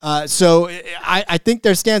 So I think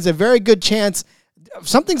there stands a very good chance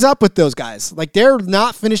something's up with those guys. Like, they're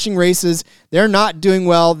not finishing races. They're not doing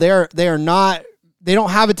well. They don't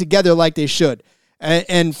have it together like they should.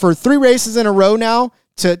 And for 3 races in a row now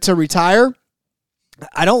to retire,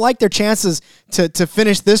 I don't like their chances to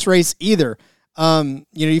finish this race either.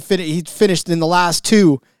 He finished in the last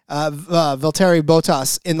 2, Valtteri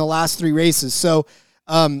Bottas in the last 3 races. So,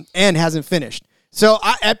 and hasn't finished. So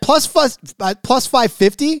at plus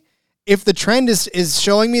 550, if the trend is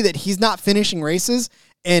showing me that he's not finishing races,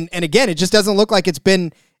 and again, it just doesn't look like it's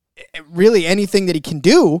been really anything that he can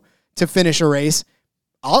do to finish a race,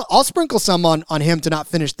 I'll sprinkle some on him to not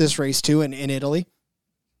finish this race too in Italy.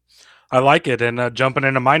 I like it. And jumping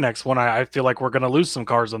into my next one, I feel like we're going to lose some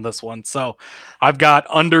cars on this one. So I've got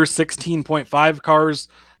under 16.5 cars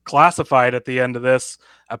classified at the end of this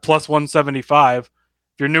at plus 175. If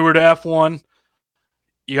you're newer to F1,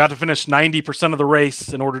 you got to finish 90% of the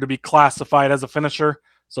race in order to be classified as a finisher.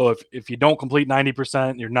 So if you don't complete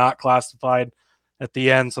 90%, you're not classified at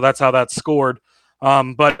the end. So that's how that's scored.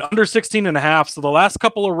 But under 16.5. So the last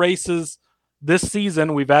couple of races this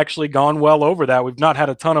season, we've actually gone well over that. We've not had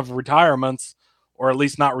a ton of retirements, or at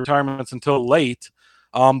least not retirements until late.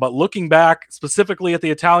 But looking back specifically at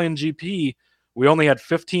the Italian GP, we only had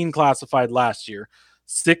 15 classified last year,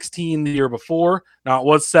 16 the year before. Now it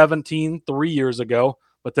was 17 3 years ago.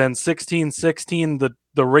 But then 16 the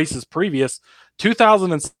races previous.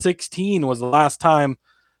 2016 was the last time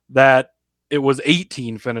that it was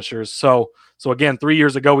 18 finishers. So again, 3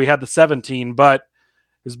 years ago we had the 17, but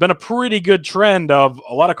there's been a pretty good trend of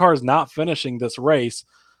a lot of cars not finishing this race.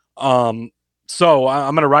 So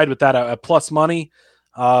I'm going to ride with that at plus money.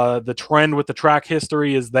 The trend with the track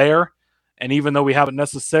history is there. And even though we haven't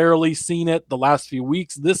necessarily seen it the last few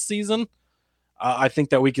weeks this season, I think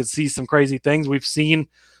that we could see some crazy things. We've seen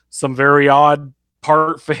some very odd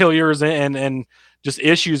part failures and just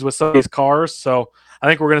issues with some of these cars. So I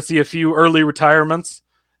think we're going to see a few early retirements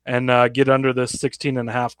and get under the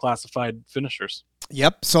 16.5 classified finishers.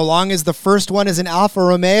 Yep. So long as the first one is an Alfa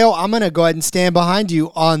Romeo, I'm going to go ahead and stand behind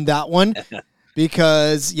you on that one.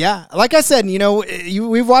 Because, like I said,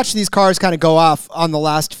 we've watched these cars kind of go off on the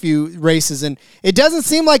last few races, and it doesn't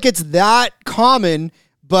seem like it's that common.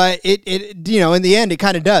 But it in the end, it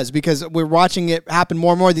kind of does, because we're watching it happen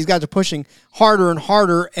more and more. These guys are pushing harder and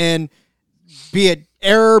harder, and be it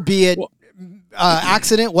error, be it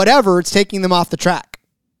accident, whatever, it's taking them off the track.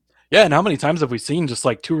 Yeah, and how many times have we seen just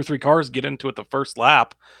like 2 or 3 cars get into it the first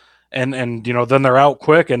lap, and then they're out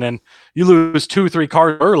quick, and then you lose 2 or 3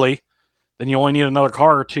 cars early, then you only need another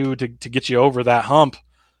car or 2 to get you over that hump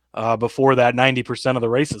before that 90% of the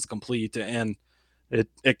race is complete, and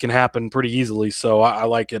it can happen pretty easily. So I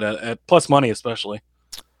like it at plus money, especially.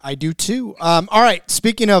 I do too. All right.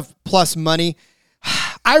 Speaking of plus money,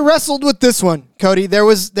 I wrestled with this one, Cody. There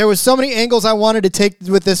was so many angles I wanted to take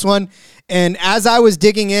with this one. And as I was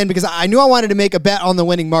digging in, because I knew I wanted to make a bet on the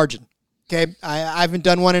winning margin. Okay. I haven't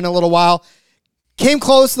done one in a little while. Came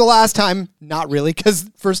close the last time, not really, because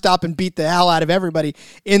Verstappen beat the hell out of everybody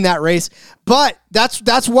in that race. But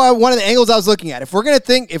that's why one of the angles I was looking at. If we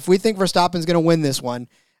think Verstappen's going to win this one,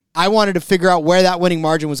 I wanted to figure out where that winning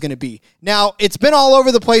margin was going to be. Now, it's been all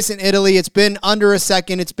over the place in Italy. It's been under a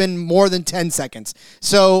second. It's been more than 10 seconds.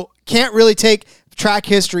 So can't really take track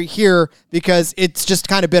history here because it's just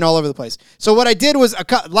kind of been all over the place. So what I did was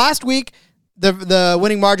last week, the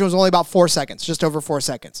winning margin was only about 4 seconds, just over 4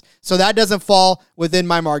 seconds. So that doesn't fall within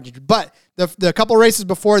my margin. But the couple races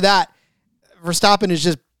before that, Verstappen has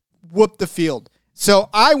just whooped the field. So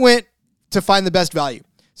I went to find the best value.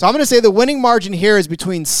 So I'm going to say the winning margin here is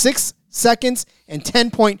between 6 seconds and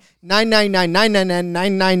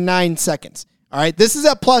 10.999999999 seconds. All right, this is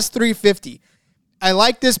at plus 350. I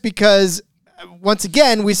like this because, once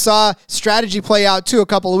again, we saw strategy play out too a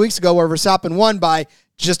couple of weeks ago where Verstappen won by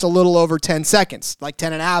just a little over 10 seconds, like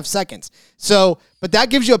 10 and a half seconds. So, but that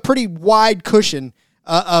gives you a pretty wide cushion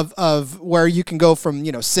of where you can go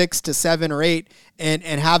from 6 to 7 or 8 and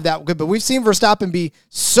have that good. But we've seen Verstappen be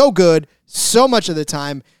so good so much of the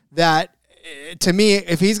time that, to me,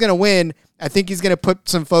 if he's going to win, I think he's going to put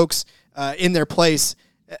some folks in their place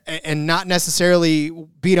and not necessarily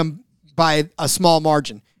beat them by a small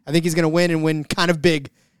margin. I think he's going to win and win kind of big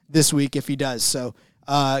this week if he does. So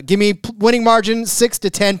give me winning margin 6 to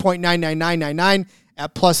 10.99999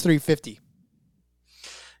 at plus 350.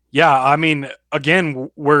 Yeah, I mean,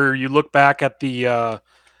 again, where you look back at the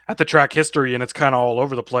track history and it's kind of all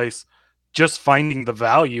over the place, just finding the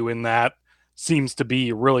value in that seems to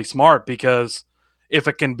be really smart, because if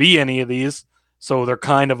it can be any of these, so they're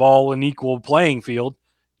kind of all an equal playing field,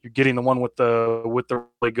 you're getting the one with the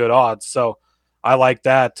really good odds. So I like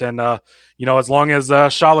that. And, as long as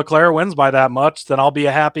Charles Leclerc wins by that much, then I'll be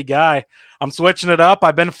a happy guy. I'm switching it up.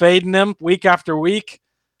 I've been fading him week after week.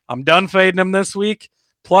 I'm done fading him this week.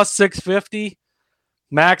 Plus 650,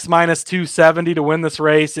 Max minus 270 to win this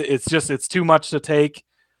race. It's too much to take.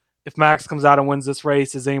 If Max comes out and wins this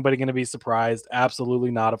race, is anybody going to be surprised?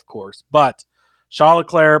 Absolutely not, of course. But Charles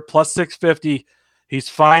Leclerc plus 650,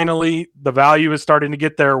 the value is starting to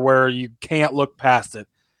get there where you can't look past it.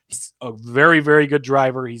 He's a very, very good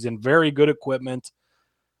driver. He's in very good equipment.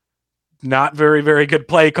 Not very, very good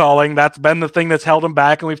play calling. That's been the thing that's held him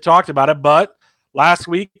back, and we've talked about it. But last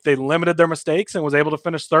week, they limited their mistakes and was able to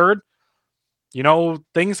finish third.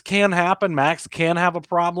 Things can happen. Max can have a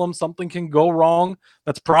problem. Something can go wrong.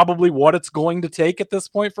 That's probably what it's going to take at this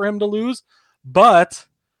point for him to lose. But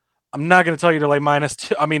I'm not going to tell you to lay minus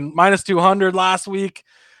 200 last week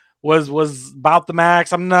was about the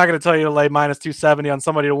max. I'm not going to tell you to lay minus 270 on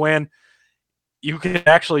somebody to win. You can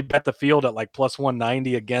actually bet the field at like plus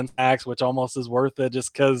 190 against Max, which almost is worth it,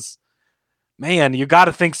 just because, man, you got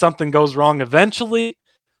to think something goes wrong eventually.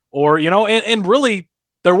 Or, and really,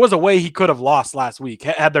 there was a way he could have lost last week.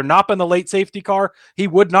 Had there not been the late safety car, he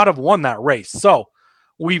would not have won that race. So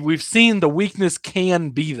we've seen the weakness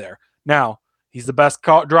can be there. Now, he's the best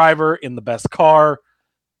driver in the best car,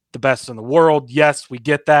 the best in the world. Yes, we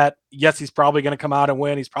get that. Yes, he's probably going to come out and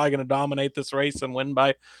win. He's probably going to dominate this race and win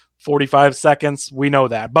by 45 seconds. We know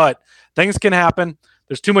that. But things can happen.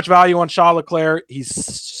 There's too much value on Charles Leclerc. He's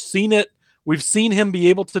seen it. We've seen him be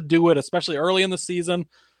able to do it, especially early in the season.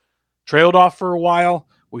 Trailed off for a while.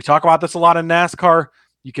 We talk about this a lot in NASCAR.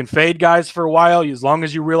 You can fade guys for a while as long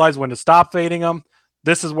as you realize when to stop fading them.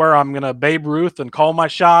 This is where I'm going to Babe Ruth and call my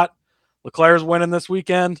shot. Leclerc's winning this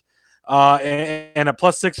weekend. And at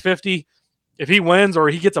plus 650, if he wins or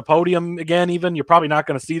he gets a podium again, even, you're probably not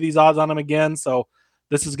going to see these odds on him again. So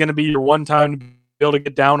this is going to be your one time to be able to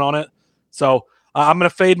get down on it. So I'm going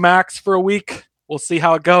to fade Max for a week. We'll see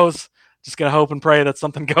how it goes. Just going to hope and pray that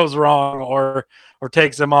something goes wrong or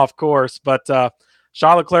takes him off course. But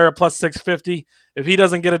Charles Leclerc at plus 650. If he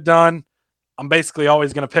doesn't get it done, I'm basically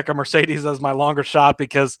always going to pick a Mercedes as my longer shot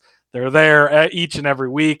because they're there each and every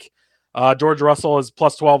week. George Russell is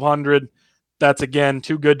plus 1,200. That's, again,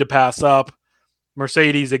 too good to pass up.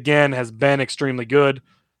 Mercedes, again, has been extremely good.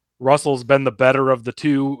 Russell's been the better of the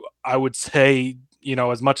two. I would say,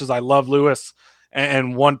 as much as I love Lewis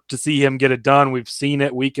and want to see him get it done, we've seen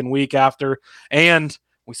it week and week after. And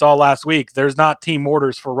we saw last week, there's not team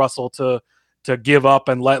orders for Russell to give up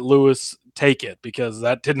and let Lewis take it, because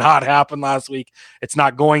that did not happen last week. It's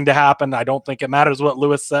not going to happen. I don't think it matters what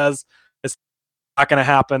Lewis says. It's not going to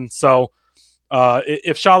happen. So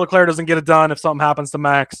if Charles Leclerc doesn't get it done, if something happens to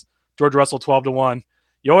Max, George Russell 12-1.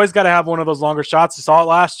 You always got to have one of those longer shots. You saw it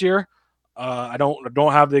last year. I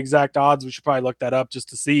don't have the exact odds. We should probably look that up just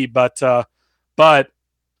to see. But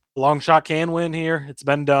long shot can win here. It's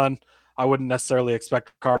been done. I wouldn't necessarily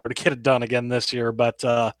expect Carter to get it done again this year, but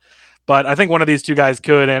I think one of these two guys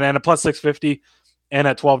could. And at plus 650 and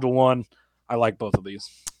at 12-1, I like both of these.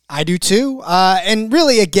 I do too. And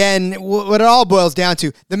really, again, what it all boils down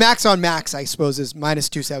to, the max on max, I suppose, is minus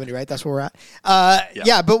 270, right? That's where we're at.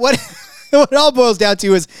 Yeah, but what what it all boils down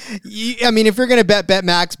to is, if you're going to bet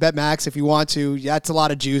Max if you want to. That's a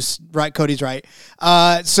lot of juice, right? Cody's right.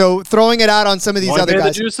 So throwing it out on some of these other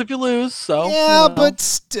guys. The juice if you lose. So yeah, but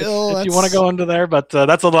still, if you want to go into there, but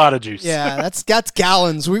that's a lot of juice. Yeah, that's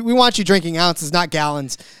gallons. We want you drinking ounces, not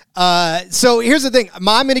gallons. So here's the thing.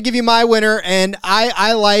 I'm going to give you my winner, and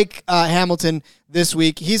I like Hamilton this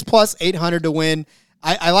week. He's plus 800 to win.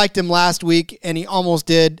 I liked him last week, and he almost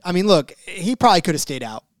did. I mean, look, he probably could have stayed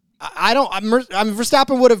out.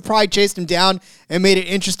 Verstappen would have probably chased him down and made it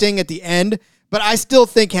interesting at the end, but I still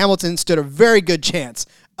think Hamilton stood a very good chance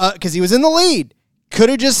because he was in the lead. Could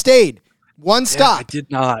have just stayed. One stop.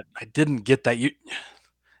 I didn't get that.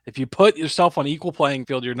 If you put yourself on equal playing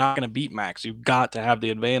field, you're not going to beat Max. You've got to have the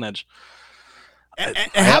advantage. And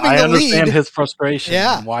I understand his frustration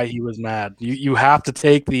and why he was mad. You have to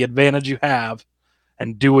take the advantage you have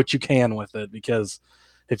and do what you can with it, because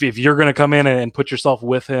if you're going to come in and put yourself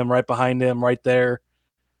with him, right behind him, right there,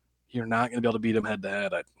 you're not going to be able to beat him head to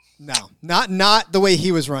head. No, not the way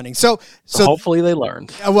he was running. So hopefully they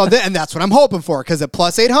learned. And that's what I'm hoping for, because at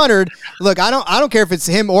plus 800, look, I don't care if it's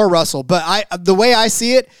him or Russell, but the way I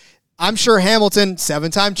see it, I'm sure Hamilton,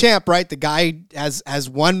 7-time champ, right? The guy has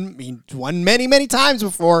won many, many times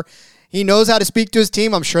before. He knows how to speak to his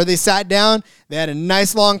team. I'm sure they sat down. They had a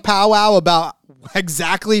nice long powwow about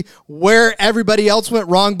exactly where everybody else went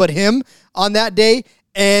wrong but him on that day.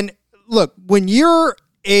 And look, when you're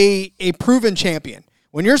a proven champion,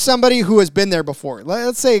 when you're somebody who has been there before,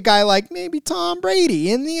 let's say a guy like maybe Tom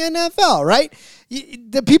Brady in the NFL, right?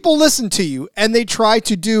 The people listen to you and they try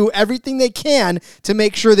to do everything they can to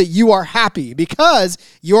make sure that you are happy because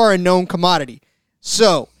you are a known commodity.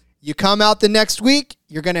 So you come out the next week,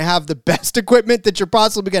 you're going to have the best equipment that you're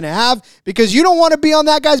possibly going to have because you don't want to be on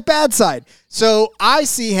that guy's bad side. So I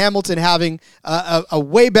see Hamilton having a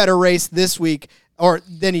way better race this week or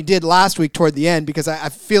than he did last week toward the end, because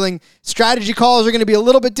I'm feeling strategy calls are going to be a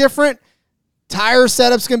little bit different. Tire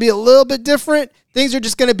setup's going to be a little bit different. Things are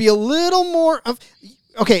just going to be a little more of,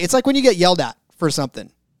 okay, it's like when you get yelled at for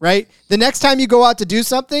something, right? The next time you go out to do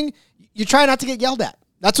something, you try not to get yelled at.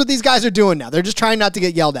 That's what these guys are doing now. They're just trying not to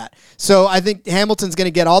get yelled at. So I think Hamilton's going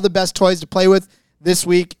to get all the best toys to play with this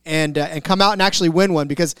week and come out and actually win one,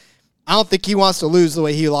 because I don't think he wants to lose the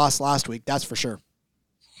way he lost last week. That's for sure.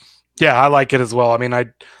 Yeah, I like it as well. I mean, I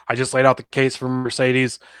just laid out the case for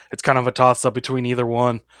Mercedes. It's kind of a toss-up between either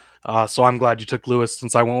one. So I'm glad you took Lewis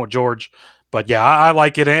since I went with George. But yeah, I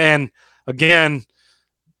like it. And again,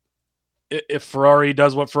 if Ferrari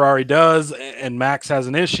does what Ferrari does and Max has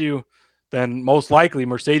an issue, then most likely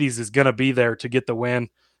Mercedes is going to be there to get the win.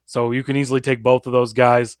 So you can easily take both of those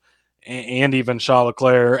guys and even Charles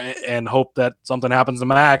Leclerc and hope that something happens to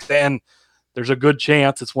Max. And there's a good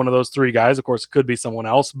chance it's one of those three guys. Of course, it could be someone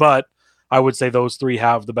else, but I would say those three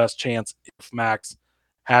have the best chance if Max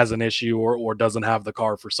has an issue or doesn't have the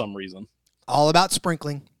car for some reason. All about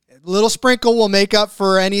sprinkling. A little sprinkle will make up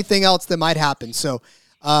for anything else that might happen. So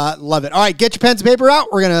love it. All right, get your pens and paper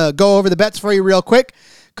out. We're going to go over the bets for you real quick.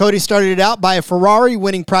 Cody started it out by a Ferrari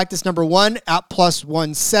winning practice number 1 at plus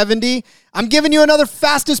 170. I'm giving you another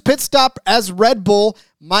fastest pit stop as Red Bull,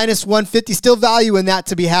 minus 150. Still value in that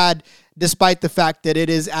to be had, despite the fact that it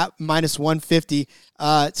is at minus 150.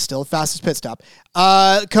 Still the fastest pit stop.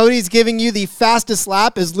 Cody's giving you the fastest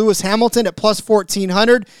lap as Lewis Hamilton at plus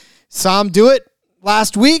 1,400. Saw him do it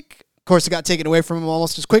last week. Of course, it got taken away from him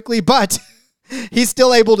almost as quickly, but he's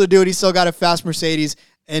still able to do it. He's still got a fast Mercedes,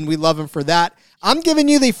 and we love him for that. I'm giving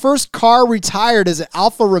you the first car retired as an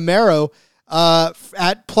Alfa Romeo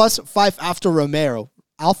at plus 5 Alfa Romeo.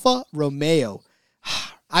 Alfa Romeo.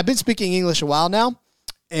 I've been speaking English a while now,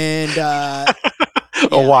 and a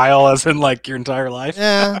while, as in like your entire life.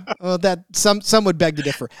 Yeah, well, that some would beg to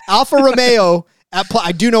differ. Alfa Romeo at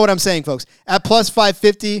I do know what I'm saying, folks. At plus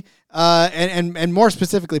 550, and more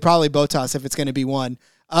specifically, probably Bottas if it's going to be one.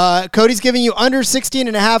 Cody's giving you under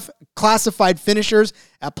 16.5 classified finishers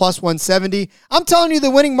at plus 170. I'm telling you the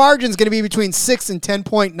winning margin is going to be between 6 and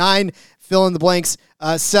 10.9, fill in the blanks,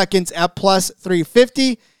 seconds at plus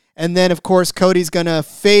 350. And then, of course, Cody's going to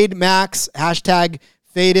fade Max, hashtag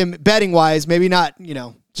fade him betting-wise. Maybe not,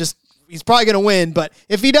 just he's probably going to win. But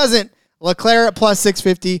if he doesn't, Leclerc at plus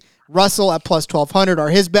 650, Russell at plus 1,200 are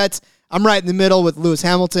his bets. I'm right in the middle with Lewis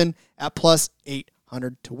Hamilton at plus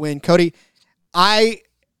 800 to win. Cody, I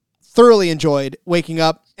thoroughly enjoyed waking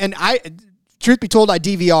up, and truth be told, I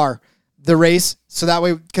DVR the race so that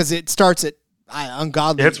way, because it starts at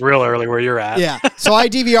ungodly. It's real early where you're at. Yeah, so I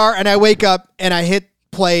DVR and I wake up and I hit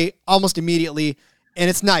play almost immediately, and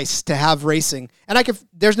it's nice to have racing, and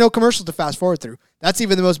there's no commercials to fast forward through. That's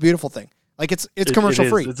even the most beautiful thing. Like it's commercial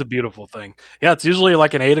free. It's a beautiful thing. Yeah, it's usually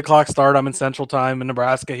like an 8 o'clock start. I'm in Central Time in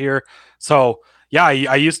Nebraska here. So yeah,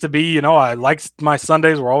 I used to be, I liked my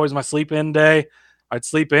Sundays were always my sleep in day. I'd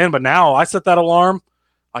sleep in, but now I set that alarm.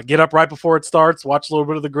 I get up right before it starts, watch a little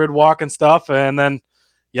bit of the grid walk and stuff. And then,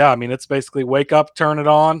 yeah, I mean, it's basically wake up, turn it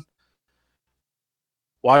on,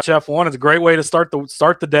 watch F1. It's a great way to start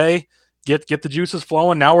the day, get the juices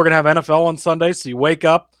flowing. Now we're going to have NFL on Sunday. So you wake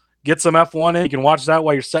up, get some F1 in. You can watch that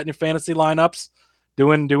while you're setting your fantasy lineups,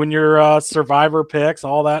 doing your survivor picks,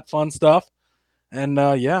 all that fun stuff. And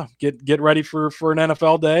yeah, get ready for an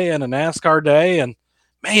NFL day and a NASCAR day. And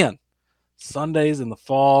man, Sundays in the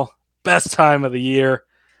fall, best time of the year.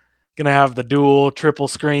 Gonna have the dual, triple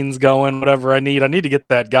screens going, whatever I need. I need to get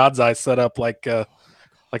that God's Eye set up like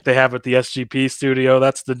they have at the SGP studio.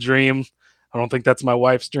 That's the dream. I don't think that's my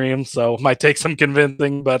wife's dream, so it might take some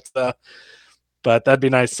convincing, but that'd be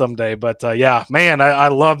nice someday. But yeah, man, I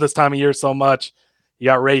love this time of year so much. You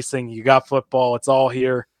got racing, you got football, it's all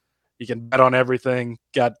here. You can bet on everything,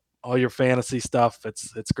 got all your fantasy stuff.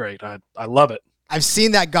 It's great. I love it. I've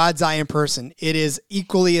seen that God's Eye in person. It is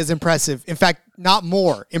equally as impressive. In fact, not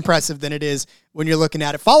more impressive than it is when you're looking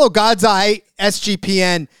at it. Follow God's Eye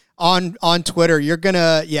SGPN on Twitter. You're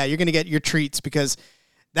gonna get your treats because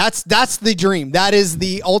that's the dream. That is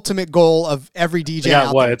the ultimate goal of every DJ.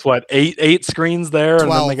 Yeah, it's eight screens there,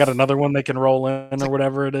 12. And then they got another one they can roll in or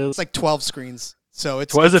whatever it is. It's like 12 screens. So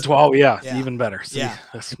it's 12? Yeah, even better. See, yeah,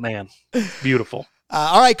 this man, beautiful.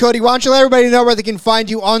 All right, Cody, why don't you let everybody know where they can find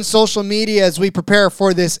you on social media as we prepare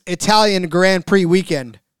for this Italian Grand Prix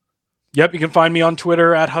weekend? Yep, you can find me on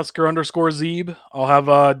Twitter at Husker_Zeeb. I'll have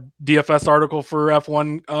a DFS article for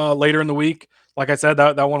F1 later in the week. Like I said,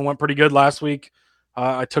 that one went pretty good last week.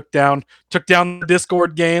 I took down the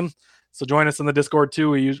Discord game, so join us in the Discord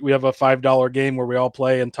too. We have a $5 game where we all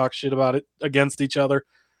play and talk shit about it against each other.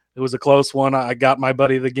 It was a close one. I got my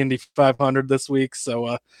buddy the Gindy 500 this week,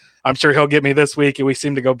 so I'm sure he'll get me this week, and we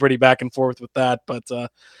seem to go pretty back and forth with that. But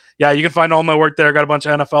yeah, you can find all my work there. Got a bunch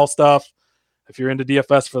of NFL stuff. If you're into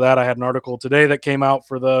DFS for that, I had an article today that came out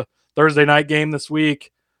for the Thursday night game this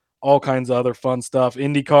week. All kinds of other fun stuff.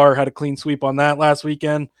 IndyCar had a clean sweep on that last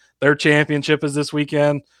weekend. Their championship is this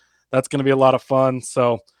weekend. That's going to be a lot of fun.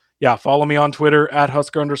 So yeah, follow me on Twitter at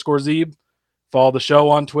Husker_Zeeb. Follow the show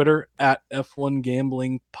on Twitter at F1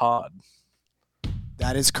 Gambling Pod.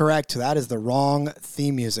 That is correct. That is the wrong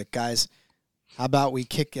theme music, guys. How about we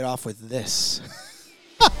kick it off with this?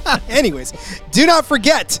 Anyways, do not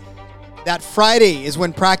forget that Friday is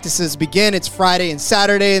when practices begin. It's Friday and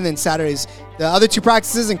Saturday, and then Saturday's the other two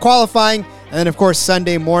practices and qualifying. And then, of course,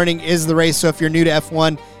 Sunday morning is the race. So if you're new to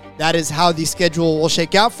F1, that is how the schedule will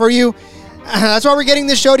shake out for you. That's why we're getting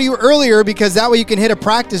this show to you earlier, because that way you can hit a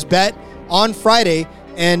practice bet on Friday,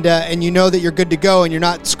 and you know that you're good to go, and you're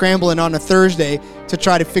not scrambling on a Thursday to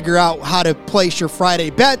try to figure out how to place your Friday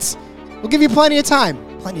bets. We'll give you plenty of time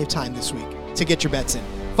this week to get your bets in.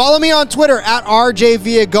 Follow me on Twitter at RJ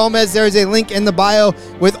Villagomez. There's a link in the bio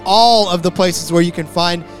with all of the places where you can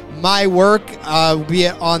find my work, be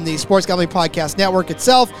it on the Sports Gambling Podcast Network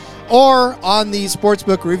itself or on the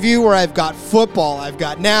Sportsbook Review, where I've got football, I've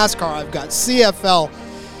got NASCAR, I've got CFL.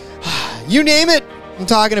 You name it, I'm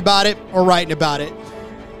talking about it or writing about it.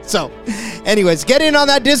 So, anyways, get in on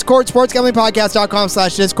that Discord,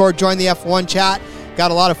 sportsgamblingpodcast.com/Discord. Join the F1 chat. Got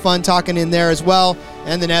a lot of fun talking in there as well,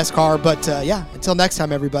 and the NASCAR. But yeah, until next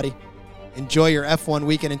time, everybody, enjoy your F1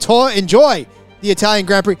 weekend. Enjoy the Italian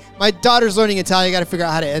Grand Prix. My daughter's learning Italian. I got to figure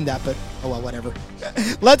out how to end that, but oh well, whatever.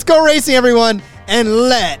 Let's go racing, everyone, and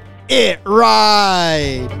let it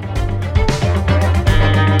ride.